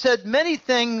Voice has said many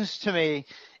things to me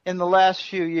in the last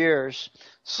few years.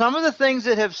 Some of the things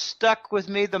that have stuck with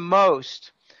me the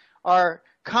most are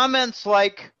comments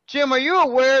like, Jim, are you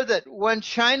aware that when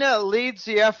China leads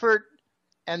the effort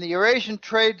and the Eurasian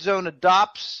trade zone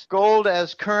adopts gold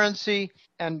as currency,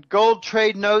 and gold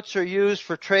trade notes are used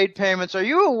for trade payments, are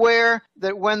you aware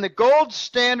that when the gold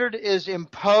standard is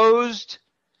imposed,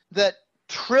 that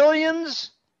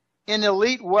trillions in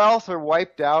elite wealth are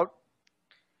wiped out?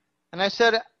 And I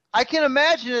said, I can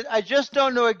imagine it. I just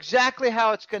don't know exactly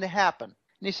how it's going to happen.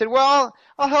 And he said, well,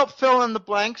 I'll help fill in the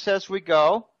blanks as we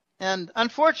go. And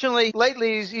unfortunately,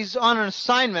 lately he's on an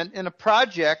assignment in a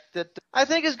project that I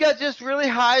think has got just really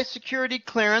high security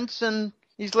clearance, and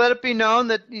he's let it be known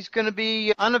that he's going to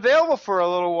be unavailable for a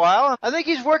little while. I think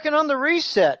he's working on the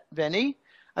reset, Vinny.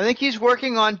 I think he's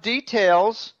working on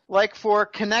details like for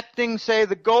connecting, say,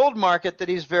 the gold market that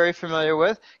he's very familiar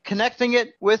with, connecting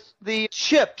it with the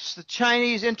CHIPS, the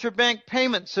Chinese interbank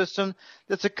payment system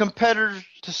that's a competitor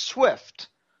to SWIFT,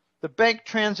 the bank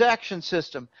transaction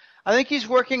system. I think he's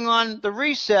working on the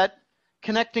reset,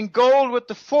 connecting gold with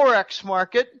the Forex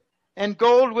market and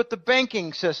gold with the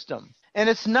banking system. And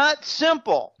it's not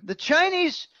simple. The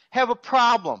Chinese have a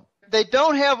problem. They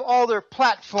don't have all their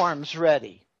platforms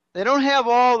ready. They don't have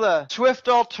all the SWIFT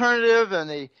alternative and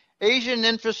the Asian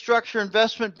Infrastructure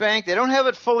Investment Bank. They don't have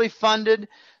it fully funded.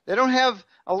 They don't have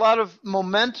a lot of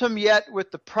momentum yet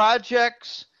with the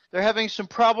projects. They're having some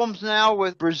problems now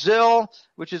with Brazil,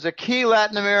 which is a key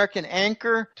Latin American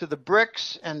anchor to the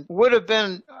BRICS and would have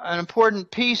been an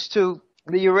important piece to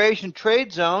the Eurasian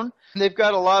trade zone. They've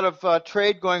got a lot of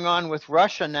trade going on with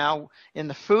Russia now in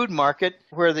the food market,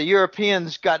 where the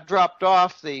Europeans got dropped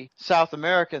off, the South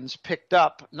Americans picked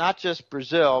up, not just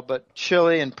Brazil, but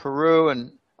Chile and Peru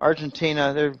and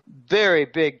Argentina. There's very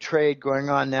big trade going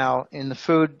on now in the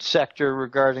food sector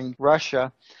regarding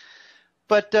Russia.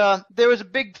 But there was a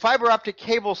big fiber optic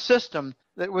cable system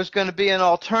that was going to be an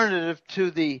alternative to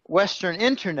the Western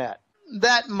Internet.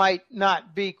 That might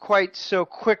not be quite so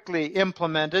quickly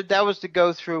implemented. That was to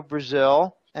go through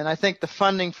Brazil, and I think the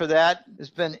funding for that has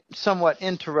been somewhat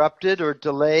interrupted or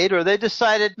delayed, or they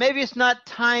decided maybe it's not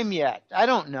time yet. I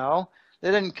don't know.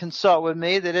 They didn't consult with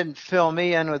me. They didn't fill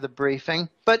me in with a briefing.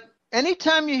 But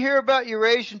anytime you hear about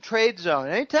Eurasian trade zone,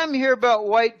 anytime you hear about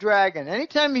White Dragon,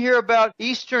 anytime you hear about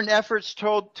Eastern efforts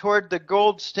toward the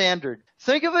gold standard,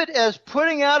 think of it as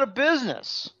putting out of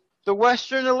business the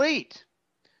Western elite,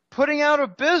 putting out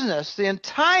of business the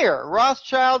entire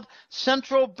Rothschild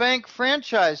central bank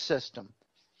franchise system.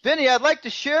 Vinny, I'd like to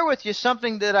share with you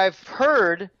something that I've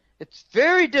heard. It's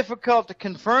very difficult to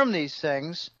confirm these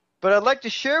things, but I'd like to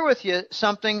share with you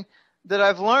something that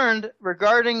I've learned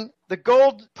regarding the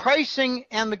gold pricing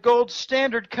and the gold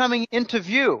standard coming into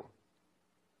view.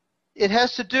 It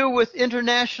has to do with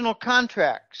international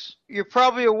contracts. You're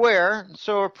probably aware, and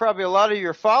so are probably a lot of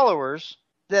your followers,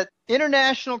 that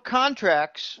international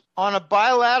contracts on a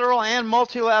bilateral and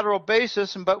multilateral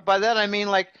basis, and by that I mean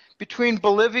like between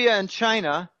Bolivia and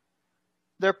China,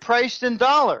 they're priced in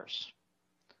dollars.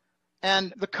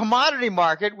 And the commodity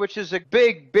market, which is a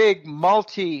big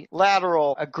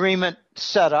multilateral agreement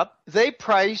setup, they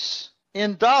price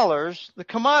in dollars the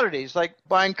commodities, like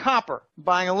buying copper,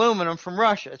 buying aluminum from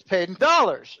Russia. It's paid in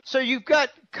dollars. So you've got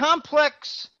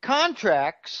complex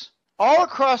contracts all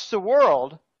across the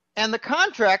world, and the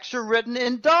contracts are written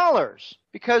in dollars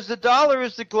because the dollar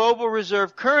is the global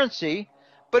reserve currency,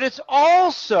 but it's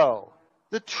also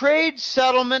the trade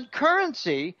settlement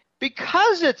currency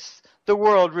because it's the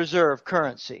world reserve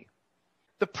currency.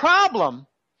 The problem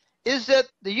is that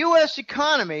the U.S.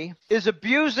 economy is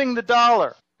abusing the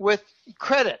dollar with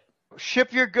credit.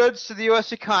 Ship your goods to the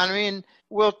U.S. economy and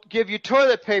we'll give you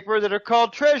toilet paper that are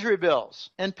called treasury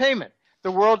bills and payment.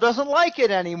 The world doesn't like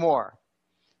it anymore.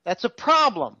 That's a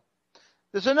problem.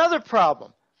 There's another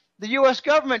problem. The U.S.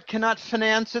 government cannot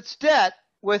finance its debt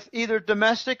with either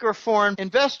domestic or foreign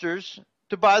investors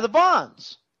to buy the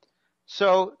bonds.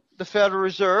 So the Federal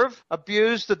Reserve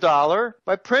abused the dollar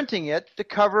by printing it to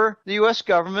cover the U.S.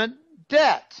 government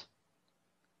debt.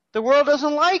 The world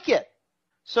doesn't like it.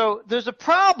 So there's a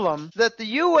problem that the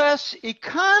U.S.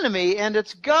 economy and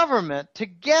its government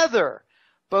together,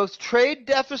 both trade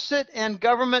deficit and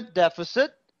government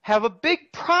deficit, have a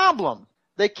big problem.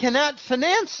 They cannot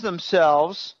finance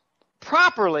themselves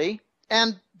properly,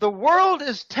 and the world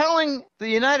is telling the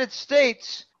United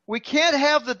States, we can't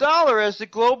have the dollar as the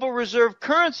global reserve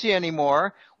currency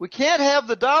anymore. We can't have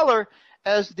the dollar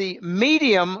as the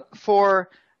medium for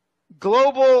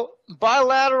global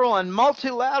bilateral and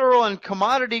multilateral and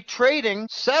commodity trading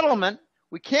settlement.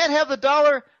 We can't have the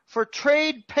dollar for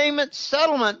trade payment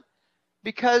settlement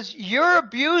because you're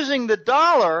abusing the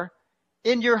dollar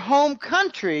in your home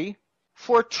country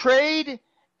for trade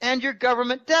and your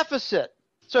government deficit.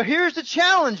 So here's the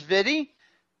challenge, Viddy.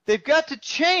 They've got to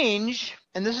change,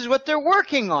 and this is what they're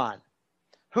working on.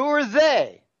 Who are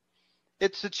they?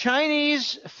 It's the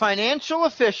Chinese financial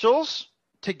officials,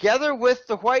 together with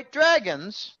the White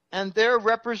Dragons and their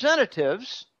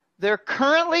representatives. They're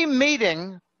currently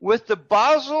meeting with the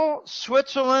Basel,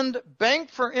 Switzerland Bank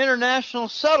for International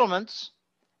Settlements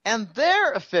and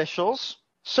their officials.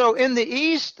 So in the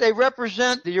East, they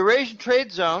represent the Eurasian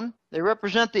Trade Zone. They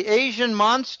represent the Asian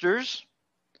monsters,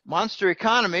 monster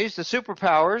economies, the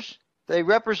superpowers. They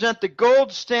represent the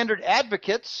gold standard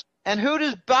advocates. And who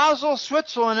does Basel,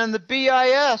 Switzerland, and the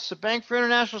BIS, the Bank for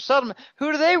International Settlement,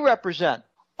 who do they represent?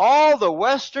 All the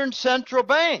Western central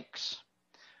banks.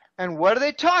 And what are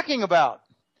they talking about?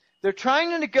 They're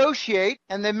trying to negotiate,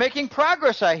 and they're making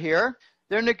progress, I hear.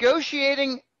 They're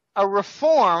negotiating a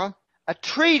reform, a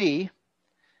treaty,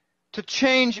 to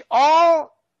change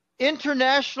all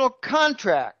international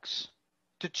contracts,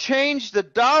 to change the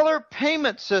dollar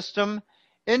payment system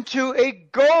into a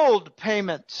gold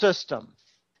payment system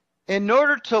in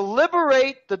order to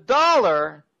liberate the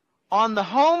dollar on the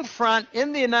home front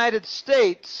in the United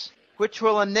States, which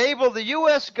will enable the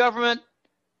U.S. government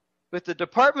with the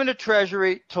Department of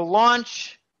Treasury to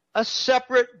launch a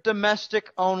separate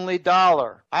domestic-only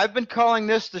dollar. I've been calling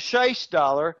this the Scheisse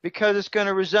dollar because it's going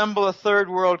to resemble a third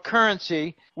world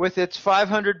currency with its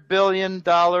 $500 billion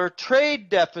trade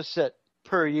deficit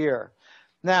per year.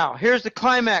 Now, here's the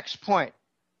climax point.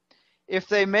 If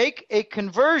they make a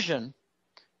conversion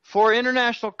for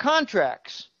international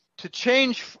contracts to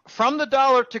change from the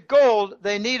dollar to gold,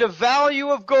 they need a value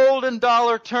of gold in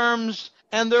dollar terms,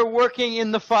 and they're working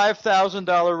in the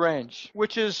 $5,000 range,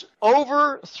 which is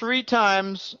over 3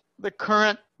 times the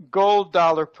current gold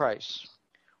dollar price.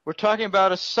 We're talking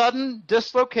about a sudden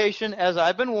dislocation, as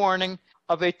I've been warning,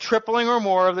 of a tripling or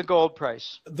more of the gold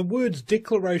price. The words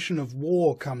declaration of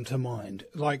war come to mind.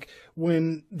 Like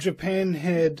when Japan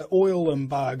had oil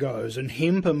embargoes and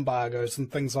hemp embargoes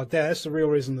and things like that. That's the real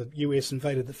reason the US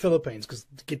invaded the Philippines,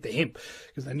 to get the hemp,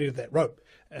 because they needed that rope.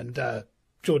 And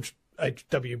George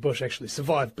H.W. Bush actually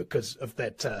survived because of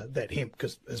that hemp,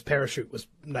 because his parachute was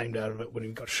named out of it when he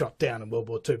got shot down in World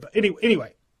War II. But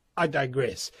anyway, I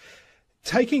digress.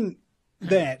 Taking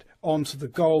that onto the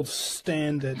gold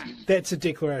standard, that's a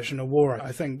declaration of war,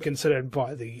 I think, considered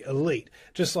by the elite.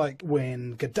 Just like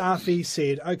when Gaddafi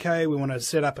said, okay, we want to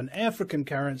set up an African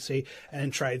currency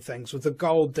and trade things with the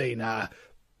gold dinar.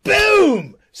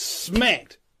 Boom!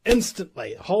 Smacked.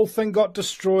 Instantly. The whole thing got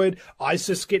destroyed.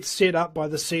 ISIS gets set up by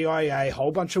the CIA. A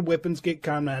whole bunch of weapons get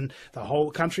come in. The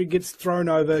whole country gets thrown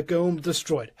over. Boom,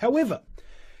 destroyed. However,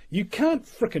 you can't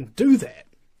frickin' do that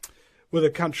with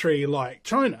a country like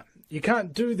China. You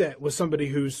can't do that with somebody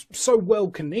who's so well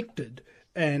connected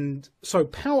and so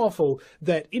powerful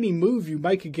that any move you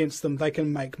make against them, they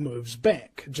can make moves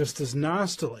back just as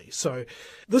nastily. So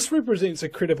this represents a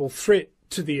credible threat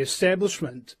to the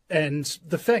establishment, and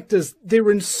the fact is they're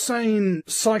insane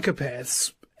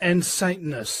psychopaths and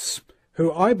Satanists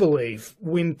who, I believe,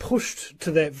 when pushed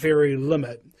to that very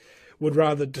limit, would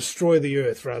rather destroy the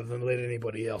earth rather than let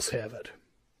anybody else have it.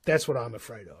 That's what I'm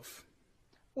afraid of.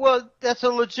 Well, that's a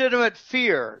legitimate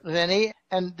fear, Vinny.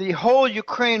 And the whole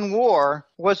Ukraine war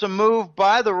was a move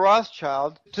by the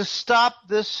Rothschild to stop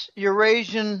this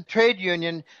Eurasian trade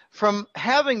union from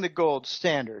having the gold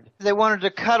standard. They wanted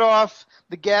to cut off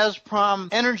the Gazprom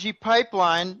energy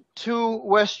pipeline to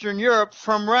Western Europe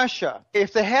from Russia.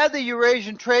 If they had the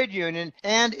Eurasian trade union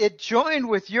and it joined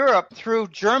with Europe through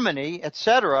Germany,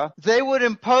 etc., they would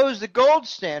impose the gold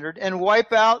standard and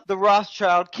wipe out the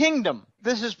Rothschild kingdom.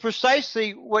 This is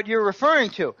precisely what you're referring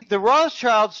to. The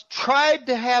Rothschilds tried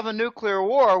to have a nuclear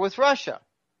war with Russia.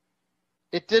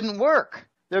 It didn't work.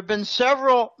 There have been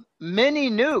several mini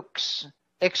nukes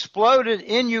exploded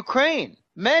in Ukraine.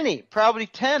 Many, probably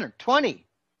 10 or 20.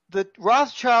 The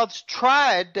Rothschilds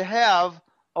tried to have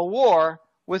a war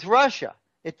with Russia.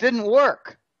 It didn't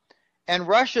work. And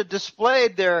Russia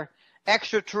displayed their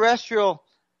extraterrestrial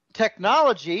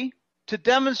technology to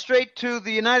demonstrate to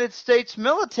the United States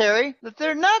military that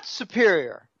they're not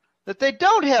superior, that they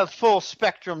don't have full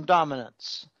spectrum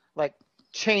dominance, like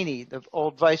Cheney, the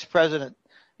old vice president,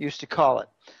 used to call it.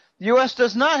 The U.S.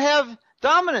 does not have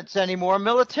dominance anymore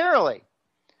militarily.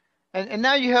 And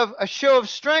now you have a show of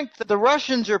strength that the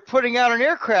Russians are putting out an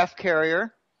aircraft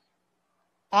carrier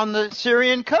on the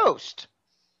Syrian coast.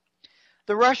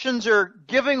 The Russians are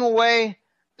giving away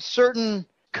certain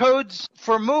codes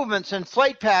for movements and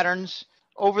flight patterns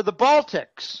over the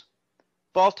Baltic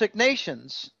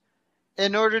nations,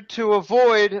 in order to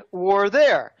avoid war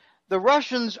there. The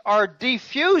Russians are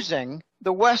defusing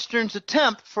the Western's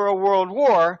attempt for a world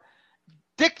war,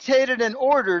 dictated and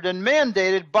ordered and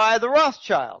mandated by the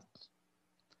Rothschilds.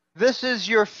 This is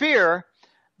your fear,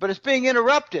 but it's being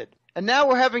interrupted. And now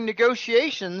we're having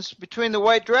negotiations between the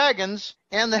White Dragons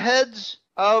and the heads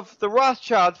of the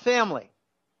Rothschild family.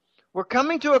 We're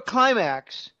coming to a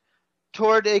climax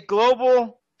toward a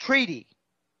global treaty,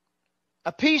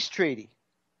 a peace treaty,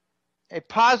 a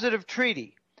positive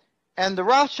treaty. And the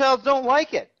Rothschilds don't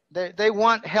like it. They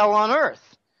want hell on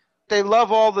earth. They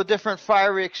love all the different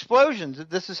fiery explosions.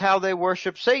 This is how they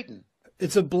worship Satan.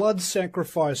 It's a blood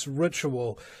sacrifice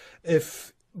ritual.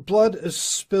 If blood is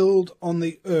spilled on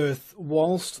the earth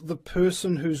whilst the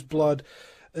person whose blood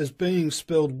is being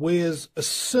spilled wears a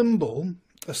symbol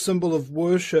of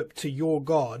worship to your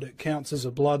God, it counts as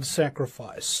a blood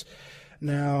sacrifice.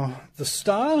 Now, the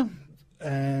star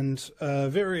and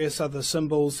various other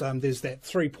symbols. There's that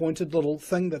three-pointed little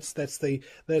thing. That's the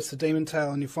demon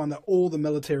tail, and you find that all the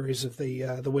militaries of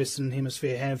the Western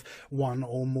Hemisphere have one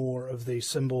or more of these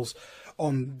symbols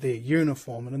on their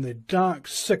uniform, and in their dark,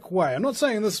 sick way. I'm not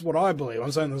saying this is what I believe.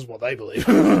 I'm saying this is what they believe.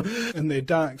 In their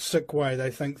dark, sick way,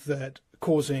 they think that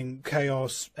causing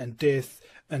chaos and death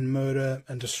and murder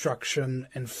and destruction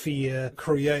and fear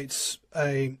creates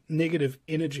a negative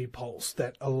energy pulse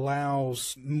that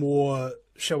allows more,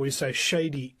 shall we say,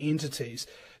 shady entities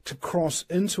to cross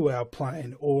into our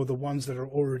plane, or the ones that are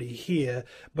already here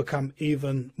become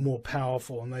even more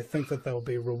powerful, and they think that they'll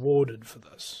be rewarded for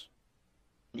this.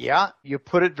 Yeah, you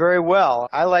put it very well.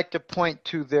 I like to point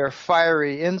to their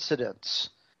fiery incidents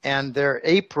and their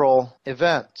April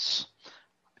events.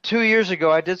 2 years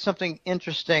ago, I did something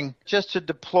interesting just to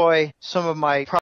deploy some of my